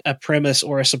not a premise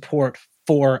or a support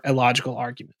for a logical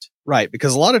argument. Right.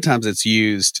 Because a lot of times it's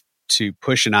used to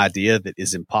push an idea that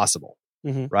is impossible.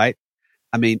 Mm-hmm. Right.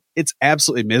 I mean, it's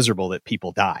absolutely miserable that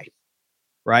people die.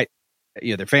 Right.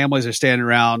 You know, their families are standing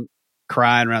around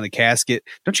crying around the casket.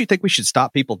 Don't you think we should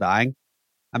stop people dying?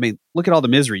 I mean, look at all the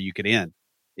misery you could end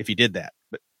if you did that.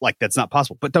 But like, that's not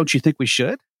possible. But don't you think we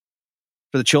should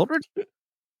for the children?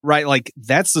 Right. Like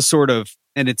that's the sort of,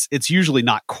 and it's usually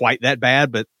not quite that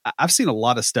bad, but I've seen a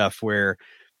lot of stuff where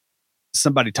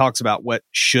somebody talks about what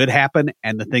should happen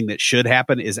and the thing that should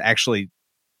happen is actually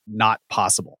not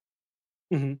possible.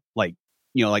 Mm-hmm. Like,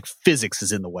 you know, like physics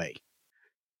is in the way.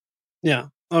 Yeah.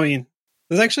 I mean,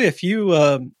 there's actually a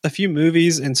few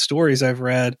movies and stories I've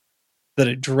read that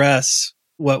address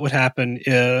what would happen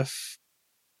if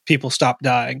people stopped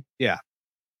dying. Yeah.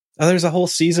 There's a whole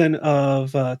season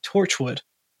of Torchwood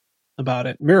about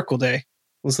it. Miracle Day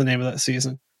was the name of that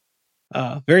season.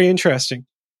 Very interesting.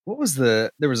 What was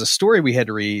there was a story we had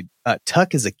to read.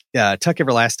 Tuck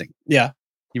Everlasting. Yeah.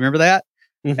 You remember that?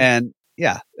 Mm-hmm. And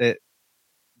yeah,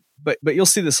 but you'll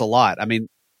see this a lot. I mean,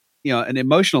 you know, an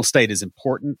emotional state is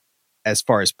important as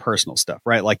far as personal stuff,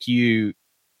 right? Like you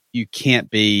can't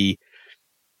be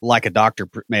like a doctor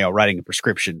Mayo writing a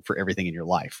prescription for everything in your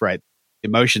life, right?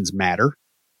 Emotions matter,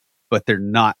 but they're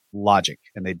not logic,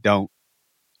 and they don't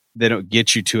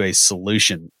get you to a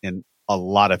solution in a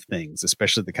lot of things,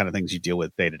 especially the kind of things you deal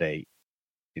with day to day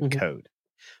in Mm-hmm. code.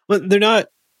 Well, they're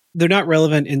not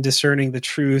relevant in discerning the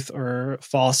truth or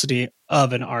falsity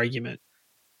of an argument.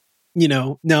 You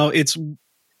know, no, it's,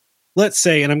 let's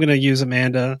say, and I'm going to use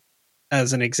Amanda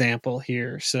as an example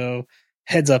here. So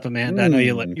heads up, Amanda, I know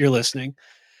you're listening,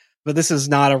 but this is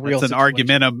not a real That's an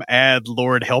argumentum ad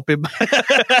Lord help him.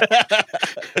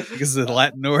 Because of the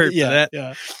Latin word for that.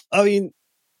 Yeah. I mean,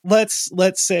 let's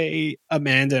say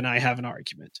Amanda and I have an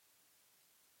argument.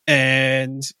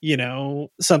 And, you know,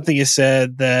 something is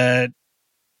said that,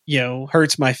 you know,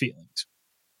 hurts my feelings.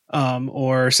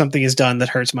 Or something is done that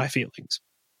hurts my feelings.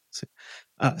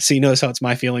 So you notice how it's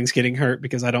my feelings getting hurt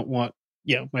because I don't want,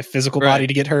 you know, my physical body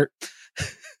to get hurt.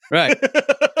 Right.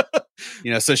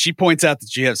 You know, so she points out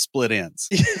that you have split ends.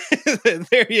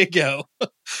 There you go.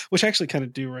 Which I actually kind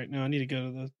of do right now. I need to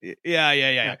go to the...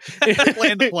 Yeah.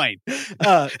 Land the plane.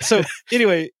 So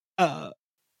anyway,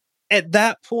 at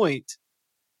that point,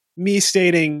 me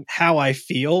stating how I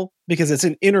feel, because it's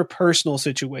an interpersonal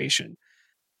situation.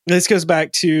 This goes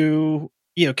back to,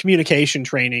 you know, communication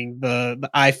training, the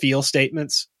I feel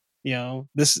statements, you know,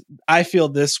 I feel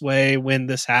this way when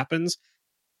this happens.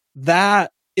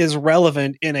 That is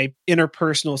relevant in a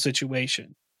interpersonal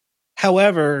situation.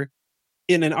 However,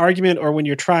 in an argument or when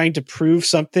you're trying to prove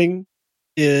something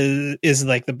is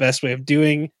like the best way of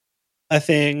doing a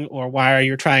thing, or when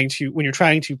you're trying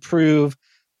to prove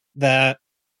that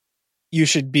you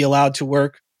should be allowed to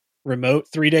work remote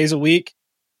 3 days a week,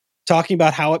 talking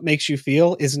about how it makes you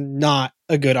feel is not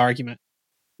a good argument.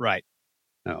 Right.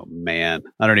 Oh man,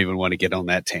 I don't even want to get on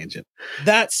that tangent.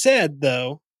 That said,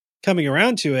 though, coming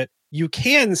around to it, you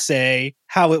can say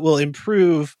how it will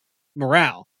improve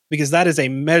morale, because that is a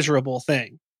measurable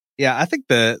thing. Yeah, I think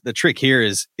the trick here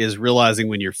is realizing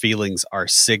when your feelings are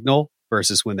signal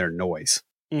versus when they're noise,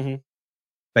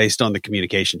 based on the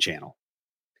communication channel.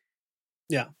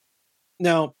 Yeah.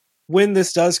 Now, when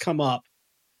this does come up,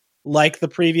 like the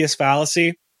previous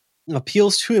fallacy,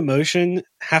 appeals to emotion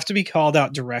have to be called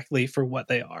out directly for what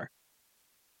they are.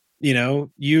 You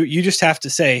know, you just have to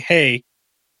say, hey,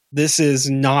 this is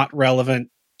not relevant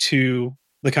to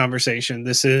the conversation.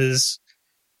 This is,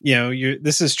 you know,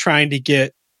 this is trying to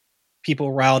get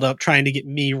people riled up, trying to get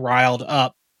me riled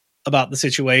up about the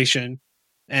situation.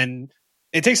 And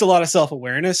it takes a lot of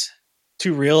self-awareness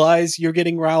to realize you're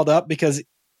getting riled up, because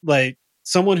like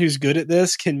someone who's good at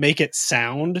this can make it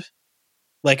sound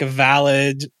like a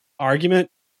valid argument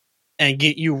and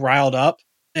get you riled up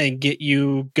and get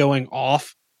you going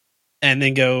off, and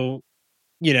then go,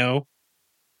 you know,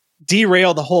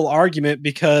 derail the whole argument,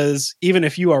 because even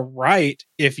if you are right,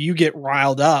 if you get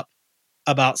riled up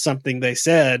about something they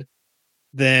said,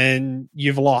 then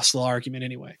you've lost the argument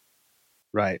anyway.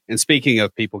 Right. And speaking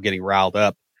of people getting riled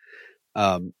up,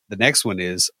 the next one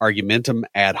is argumentum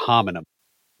ad hominem.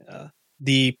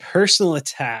 The personal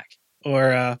attack,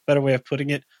 or a better way of putting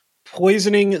it,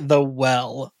 poisoning the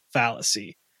well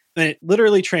fallacy. And it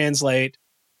literally translates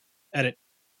edit.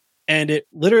 And it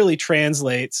literally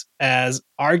translates as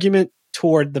argument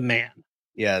toward the man.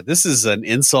 Yeah, this is an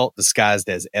insult disguised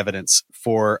as evidence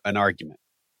for an argument.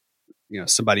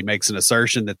 Somebody makes an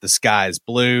assertion that the sky is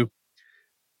blue.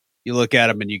 You look at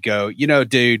them and you go,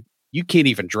 dude, you can't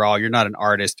even draw. You're not an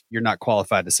artist. You're not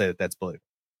qualified to say that that's blue.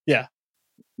 Yeah.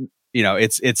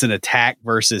 It's an attack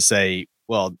versus no,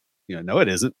 it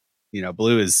isn't.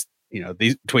 Blue is,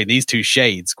 between these two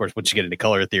shades. Of course, once you get into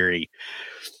color theory,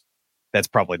 that's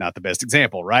probably not the best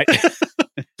example, right?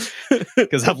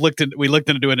 Because we looked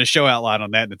into doing a show outline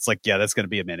on that, and it's like, yeah, that's going to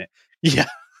be a minute. Yeah.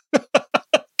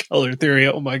 Color theory.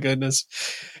 Oh my goodness.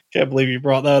 Can't believe you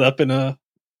brought that up in a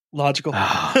logical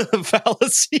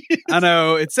fallacy. I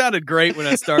know. It sounded great when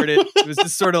I started. It was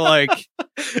just sort of like,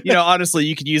 honestly,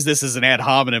 you could use this as an ad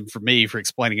hominem for me for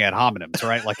explaining ad hominems,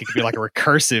 right? Like it could be like a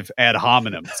recursive ad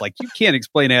hominem. It's like, you can't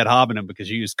explain ad hominem because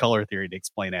you use color theory to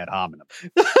explain ad hominem.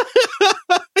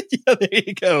 Yeah, there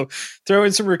you go. Throw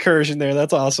in some recursion there.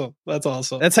 That's awesome. That's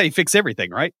how you fix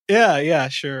everything, right? Yeah,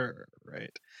 sure.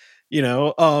 Right.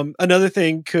 Another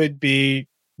thing could be,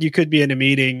 you could be in a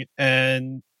meeting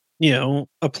and,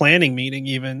 a planning meeting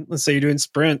even. Let's say you're doing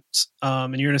sprints,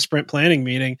 and you're in a sprint planning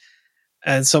meeting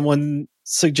and someone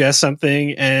suggests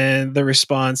something and the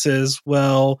response is,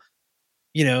 well,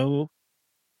 you're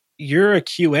a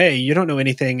QA. You don't know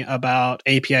anything about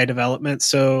API development.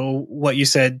 So what you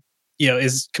said,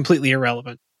 is completely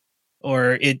irrelevant,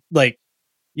 or we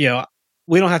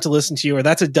don't have to listen to you, or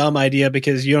that's a dumb idea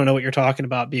because you don't know what you're talking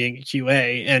about being a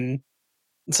QA. And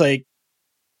it's like,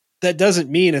 that doesn't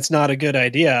mean it's not a good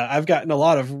idea. I've gotten a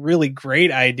lot of really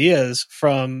great ideas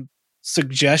from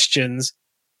suggestions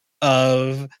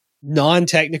of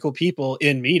non-technical people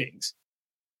in meetings.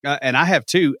 And I have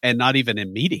too, and not even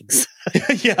in meetings.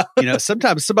 Yeah.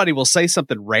 Sometimes somebody will say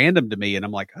something random to me and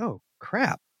I'm like, oh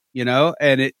crap,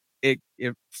 and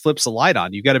it flips a light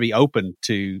on. You got to be open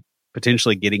to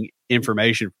potentially getting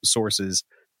information from sources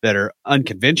that are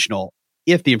unconventional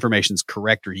if the information is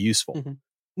correct or useful. Mm-hmm.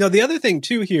 Now, the other thing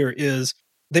too here is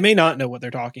they may not know what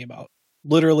they're talking about.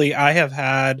 Literally, I have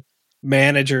had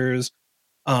managers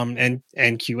and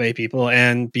QA people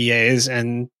and BAs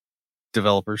and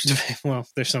developers. Well,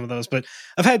 there's some of those, but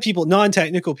I've had people,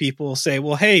 non-technical people, say,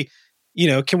 well, hey,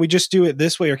 can we just do it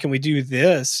this way, or can we do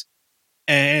this?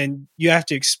 And you have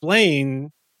to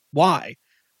explain why.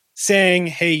 Saying,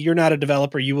 hey, you're not a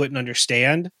developer, you wouldn't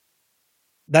understand.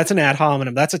 That's an ad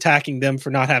hominem. That's attacking them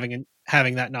for not having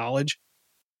that knowledge.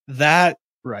 That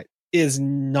right is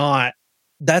not.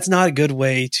 That's not a good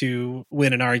way to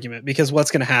win an argument, because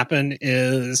what's going to happen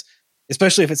is,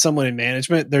 especially if it's someone in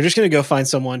management, they're just going to go find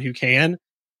someone who can.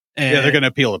 And they're going to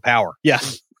appeal to power. Yeah.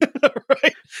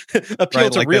 Right. Appeal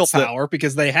to real power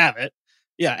because they have it.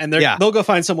 Yeah. And they'll go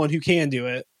find someone who can do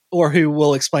it, or who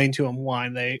will explain to them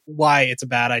why it's a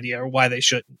bad idea or why they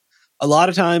shouldn't. A lot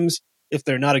of times, if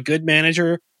they're not a good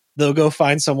manager, they'll go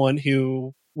find someone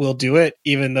who will do it,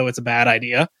 even though it's a bad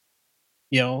idea.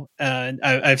 And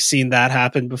I've seen that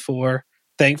happen before.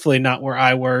 Thankfully, not where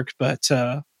I work, but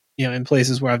in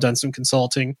places where I've done some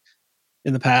consulting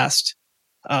in the past.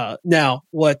 Now,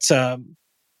 what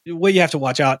you have to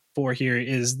watch out for here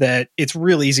is that it's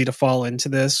real easy to fall into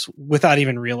this without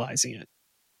even realizing it.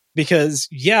 Because,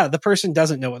 the person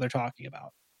doesn't know what they're talking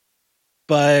about.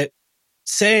 But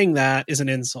saying that is an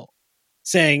insult.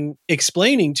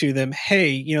 Explaining to them,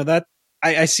 hey, that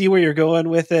I see where you're going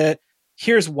with it.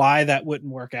 Here's why that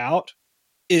wouldn't work out.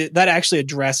 That actually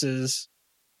addresses,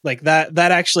 that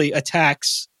actually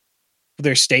attacks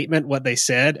their statement, what they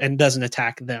said, and doesn't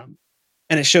attack them.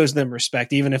 And it shows them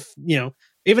respect, even if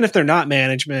they're not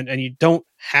management, and you don't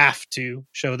have to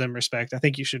show them respect. I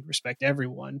think you should respect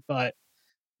everyone, but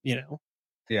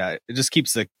yeah, it just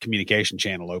keeps the communication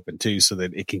channel open too, so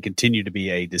that it can continue to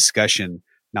be a discussion,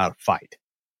 not a fight.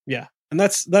 Yeah. And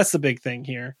that's the big thing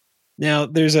here. Now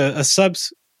there's a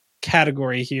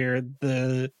subcategory here.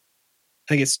 I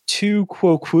think it's tu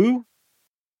quoque.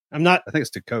 I think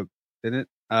it's to coke, isn't it?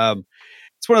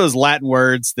 It's one of those Latin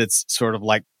words that's sort of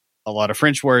like a lot of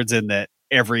French words, in that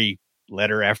every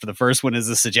letter after the first one is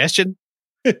a suggestion.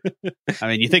 I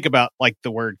mean, you think about like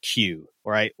the word Q,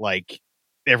 right? Like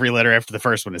every letter after the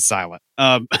first one is silent.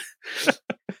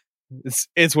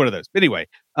 It's one of those. Anyway,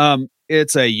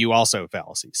 it's a you also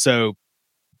fallacy. So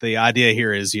the idea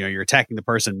here is, you're attacking the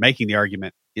person making the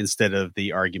argument instead of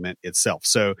the argument itself.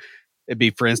 So it'd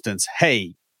be, for instance,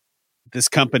 hey, this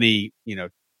company,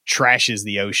 trashes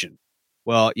the ocean.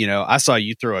 Well, I saw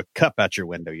you throw a cup out your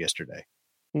window yesterday.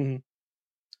 Mm-hmm.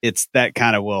 It's that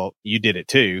kind of, well, you did it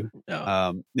too.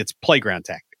 Oh. It's playground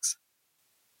tactics.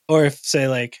 Or if,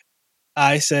 say,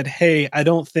 I said, hey, I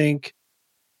don't think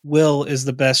Will is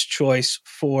the best choice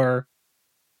for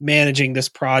managing this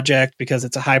project because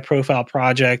it's a high profile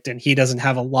project and he doesn't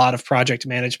have a lot of project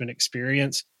management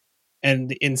experience.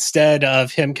 And instead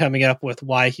of him coming up with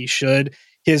why he should,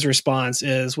 his response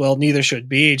is, well, neither should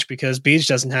Beach because Beach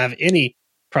doesn't have any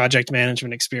project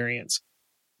management experience.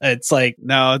 It's like,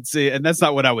 no, see, and that's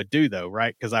not what I would do though,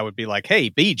 right? Because I would be like, hey,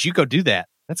 Beach, you go do that.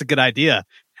 That's a good idea.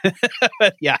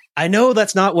 Yeah. I know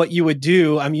that's not what you would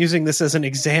do. I'm using this as an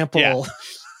example. Yeah.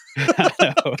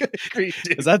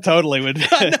 Because I totally would.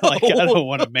 I don't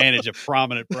want to manage a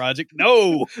prominent project.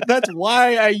 No, that's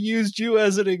why I used you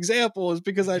as an example. Is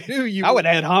because I knew you. I would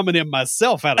ad hominem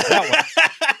myself out of that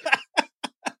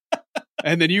one,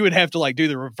 and then you would have to like do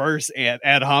the reverse and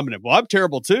ad hominem. Well, I'm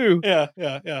terrible too. Yeah.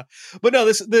 But no,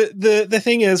 the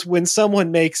thing is when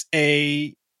someone makes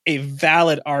a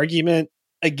valid argument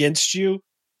against you,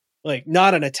 like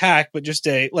not an attack, but just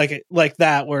like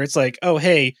that, where it's like, oh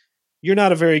hey, you're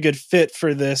not a very good fit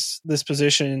for this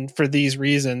position for these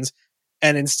reasons.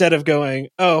 And instead of going,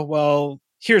 oh, well,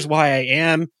 here's why I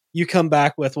am, you come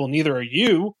back with, well, neither are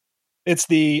you. It's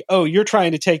the, oh, you're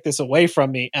trying to take this away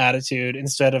from me attitude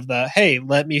instead of the, hey,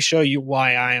 let me show you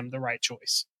why I am the right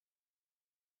choice.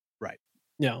 Right.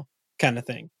 Kind of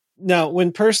thing. Now,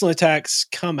 when personal attacks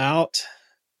come out,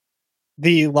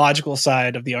 the logical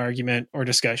side of the argument or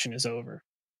discussion is over.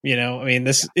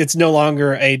 It's no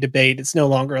longer a debate. It's no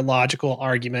longer a logical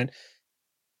argument.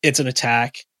 It's an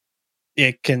attack.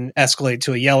 It can escalate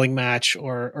to a yelling match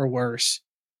or worse.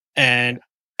 And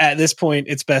at this point,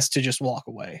 it's best to just walk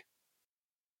away.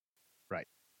 Right.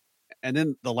 And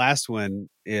then the last one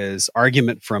is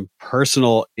argument from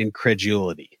personal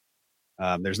incredulity.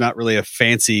 There's not really a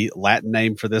fancy Latin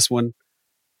name for this one.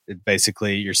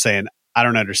 Basically, you're saying, I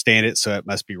don't understand it, so it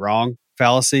must be wrong.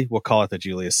 Fallacy. We'll call it the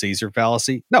Julius Caesar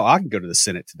fallacy. No, I can go to the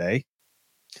Senate today.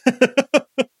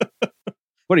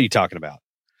 What are you talking about?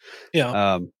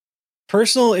 Yeah.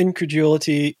 Personal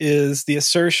incredulity is the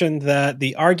assertion that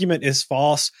the argument is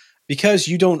false because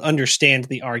you don't understand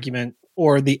the argument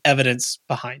or the evidence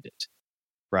behind it.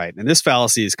 Right. And this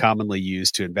fallacy is commonly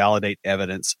used to invalidate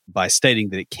evidence by stating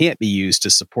that it can't be used to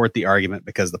support the argument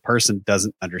because the person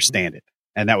doesn't understand it.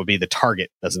 And that would be the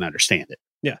target doesn't understand it.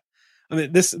 Yeah. I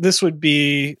mean, this would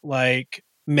be like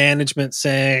management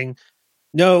saying,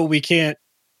 no, we can't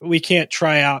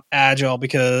try out Agile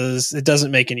because it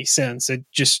doesn't make any sense. It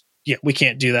just, we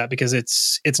can't do that because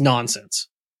it's nonsense.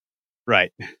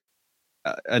 Right.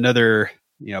 Another,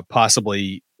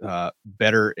 possibly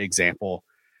better example,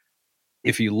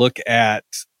 if you look at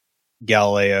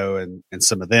Galileo and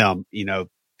some of them,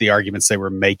 the arguments they were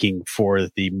making for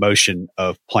the motion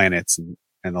of planets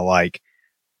and the like,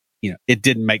 it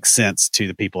didn't make sense to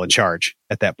the people in charge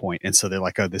at that point. And so they're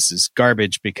like, oh, this is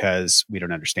garbage because we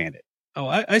don't understand it. Oh,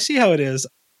 I see how it is.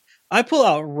 I pull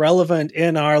out relevant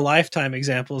in our lifetime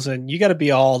examples, and you got to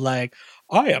be all like,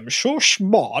 I am so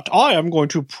smart, I am going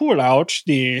to pull out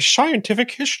the scientific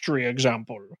history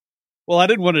example. Well, I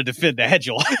didn't want to defend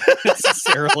Agile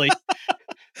necessarily.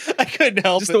 I couldn't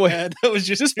help just it, the way, man. That was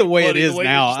just the way it is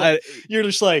now. You're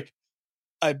just like,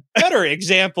 a better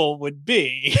example would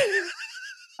be...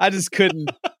 I just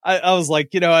couldn't. I was like,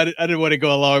 I didn't want to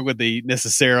go along with the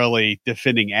necessarily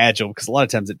defending Agile because a lot of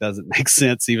times it doesn't make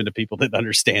sense even to people that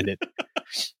understand it,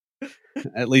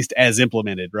 at least as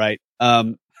implemented, right?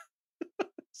 Sorry,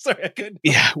 I couldn't.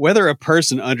 Yeah, whether a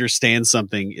person understands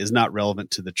something is not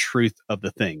relevant to the truth of the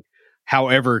thing.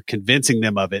 However, convincing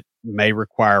them of it may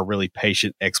require a really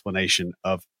patient explanation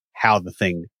of how the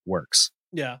thing works.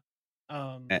 Yeah.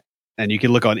 And you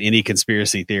can look on any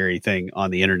conspiracy theory thing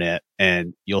on the internet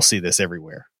and you'll see this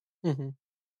everywhere. Mm-hmm.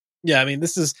 Yeah. I mean,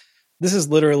 this is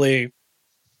literally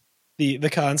the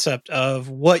concept of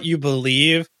what you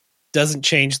believe doesn't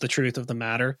change the truth of the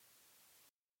matter.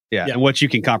 Yeah. And what you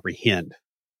can comprehend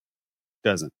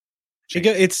doesn't.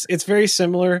 It's very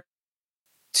similar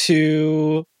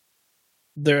to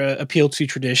the appeal to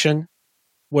tradition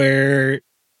where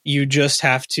you just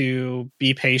have to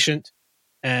be patient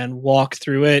and walk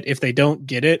through it if they don't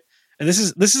get it. And this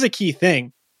is a key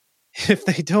thing. If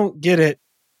they don't get it,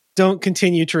 don't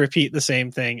continue to repeat the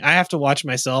same thing. I have to watch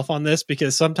myself on this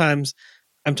because sometimes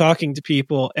I'm talking to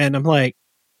people and I'm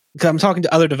talking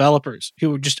to other developers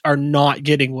who just are not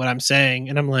getting what I'm saying.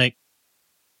 And I'm like,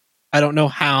 I don't know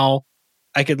how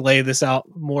I could lay this out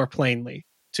more plainly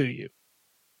to you.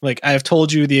 Like, I have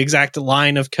told you the exact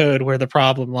line of code where the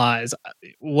problem lies.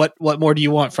 What more do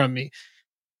you want from me?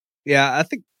 Yeah, I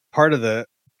think part of the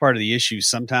issue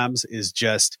sometimes is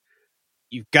just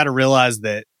you've got to realize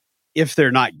that if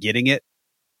they're not getting it,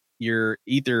 you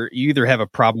either have a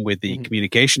problem with the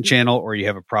communication channel or you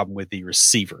have a problem with the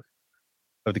receiver.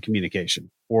 of the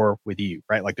communication or with you,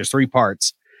 right? Like there's 3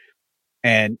 parts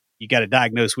and you got to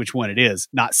diagnose which one it is,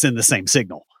 not send the same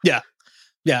signal. Yeah.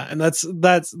 Yeah. And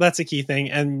that's a key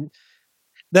thing. And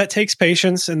that takes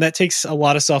patience and that takes a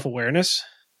lot of self-awareness,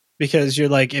 because you're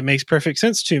like, it makes perfect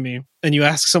sense to me. And you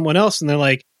ask someone else and they're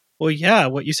like, well, yeah,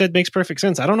 what you said makes perfect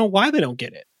sense. I don't know why they don't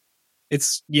get it.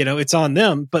 It's, it's on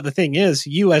them. But the thing is,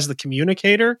 you as the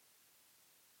communicator,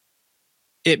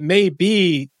 it may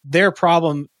be their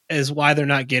problem as why they're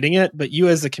not getting it, but you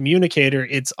as the communicator,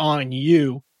 it's on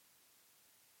you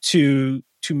to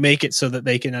make it so that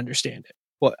they can understand it.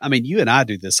 Well, I mean, you and I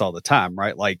do this all the time,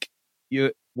 right? Like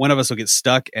one of us will get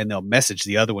stuck and they'll message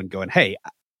the other one going, hey,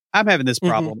 I'm having this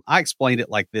problem. I explained it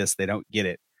like this. They don't get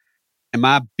it. Am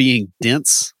I being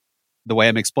dense the way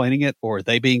I'm explaining it, or are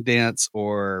they being dense,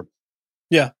 or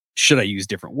should I use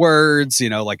different words?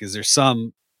 Like, is there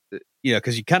some,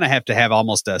 because you kind of have to have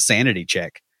almost a sanity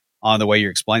check on the way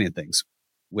you're explaining things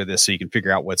with this so you can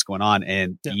figure out what's going on.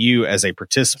 And you as a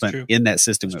participant in that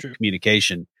system of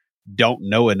communication don't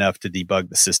know enough to debug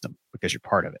the system because you're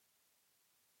part of it.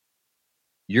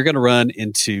 You're going to run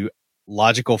into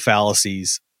logical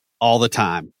fallacies all the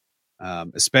time,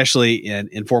 especially in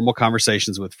informal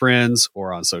conversations with friends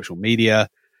or on social media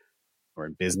or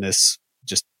in business,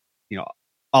 just,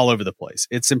 all over the place.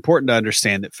 It's important to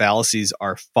understand that fallacies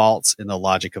are faults in the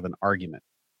logic of an argument.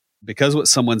 Because what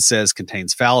someone says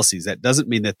contains fallacies, that doesn't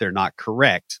mean that they're not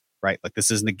correct, right? Like this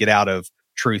isn't a get out of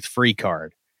truth free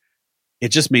card. It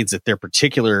just means that their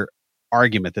particular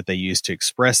argument that they used to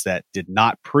express that did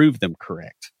not prove them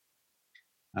correct.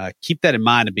 Keep that in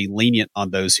mind and be lenient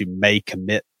on those who may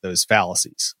commit those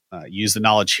fallacies. Use the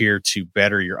knowledge here to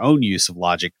better your own use of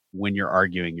logic when you're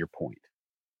arguing your point.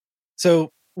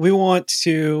 So we want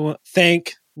to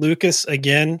thank Lucas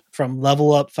again from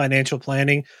Level Up Financial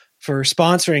Planning for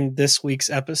sponsoring this week's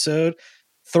episode.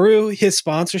 Through his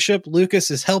sponsorship, Lucas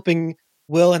is helping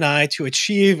Will and I to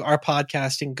achieve our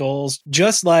podcasting goals,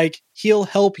 just like he'll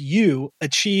help you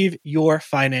achieve your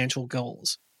financial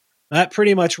goals. That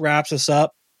pretty much wraps us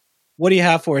up. What do you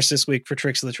have for us this week for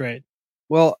Tricks of the Trade?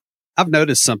 Well, I've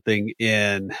noticed something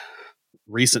in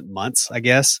recent months, I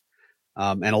guess.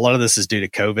 And a lot of this is due to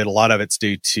COVID. A lot of it's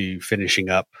due to finishing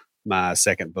up my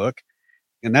second book.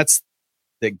 And that's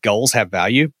that goals have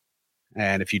value.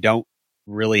 And if you don't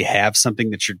really have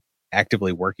something that you're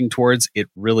actively working towards, it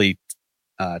really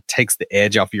takes the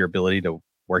edge off your ability to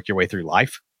work your way through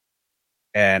life.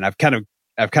 And I've kind of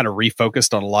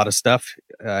refocused on a lot of stuff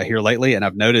here lately. And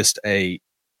I've noticed a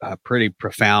pretty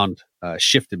profound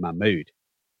shift in my mood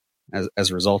as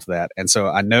a result of that. And so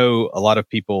I know a lot of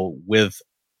people with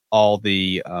all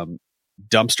the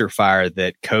dumpster fire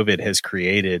that COVID has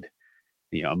created,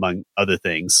 among other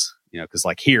things, because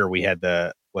like here we had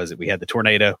the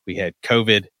tornado, we had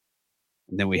COVID,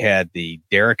 and then we had the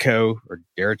derecho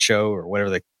or whatever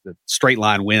the straight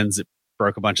line winds that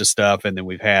broke a bunch of stuff. And then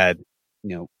we've had,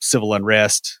 civil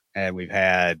unrest, and we've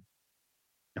had,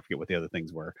 I forget what the other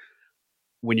things were.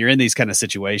 When you're in these kind of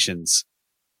situations,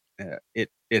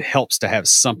 it helps to have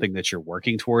something that you're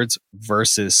working towards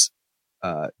versus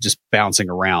just bouncing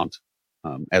around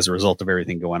as a result of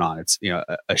everything going on. It's,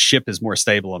 a ship is more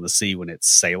stable on the sea when it's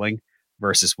sailing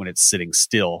versus when it's sitting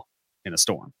still in a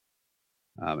storm.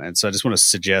 And so I just want to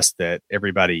suggest that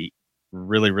everybody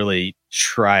really, really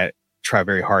try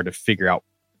very hard to figure out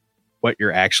what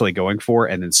you're actually going for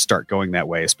and then start going that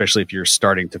way, especially if you're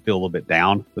starting to feel a little bit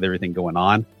down with everything going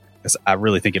on, because I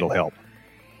really think it'll help.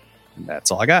 And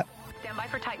that's all I got. Stand by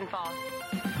for Titanfall.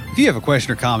 If you have a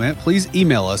question or comment, please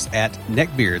email us at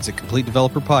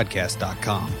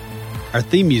neckbeards@CompleteDeveloperPodcast.com. Our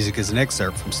theme music is an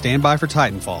excerpt from Stand By for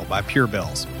Titanfall by Pure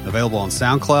Bells, available on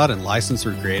SoundCloud and licensed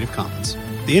through Creative Commons.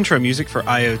 The intro music for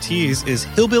IoTs is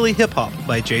Hillbilly Hip Hop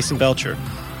by Jason Belcher.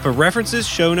 For references,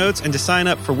 show notes, and to sign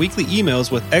up for weekly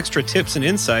emails with extra tips and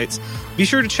insights, be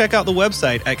sure to check out the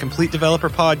website at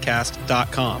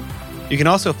CompleteDeveloperPodcast.com. You can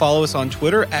also follow us on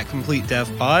Twitter at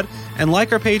CompleteDevPod and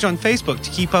like our page on Facebook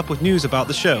to keep up with news about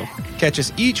the show. Catch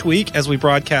us each week as we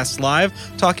broadcast live,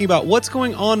 talking about what's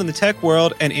going on in the tech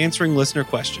world and answering listener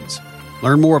questions.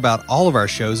 Learn more about all of our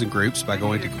shows and groups by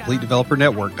going to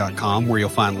CompleteDeveloperNetwork.com, where you'll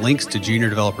find links to Junior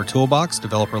Developer Toolbox,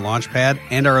 Developer Launchpad,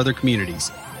 and our other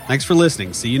communities. Thanks for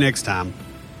listening. See you next time.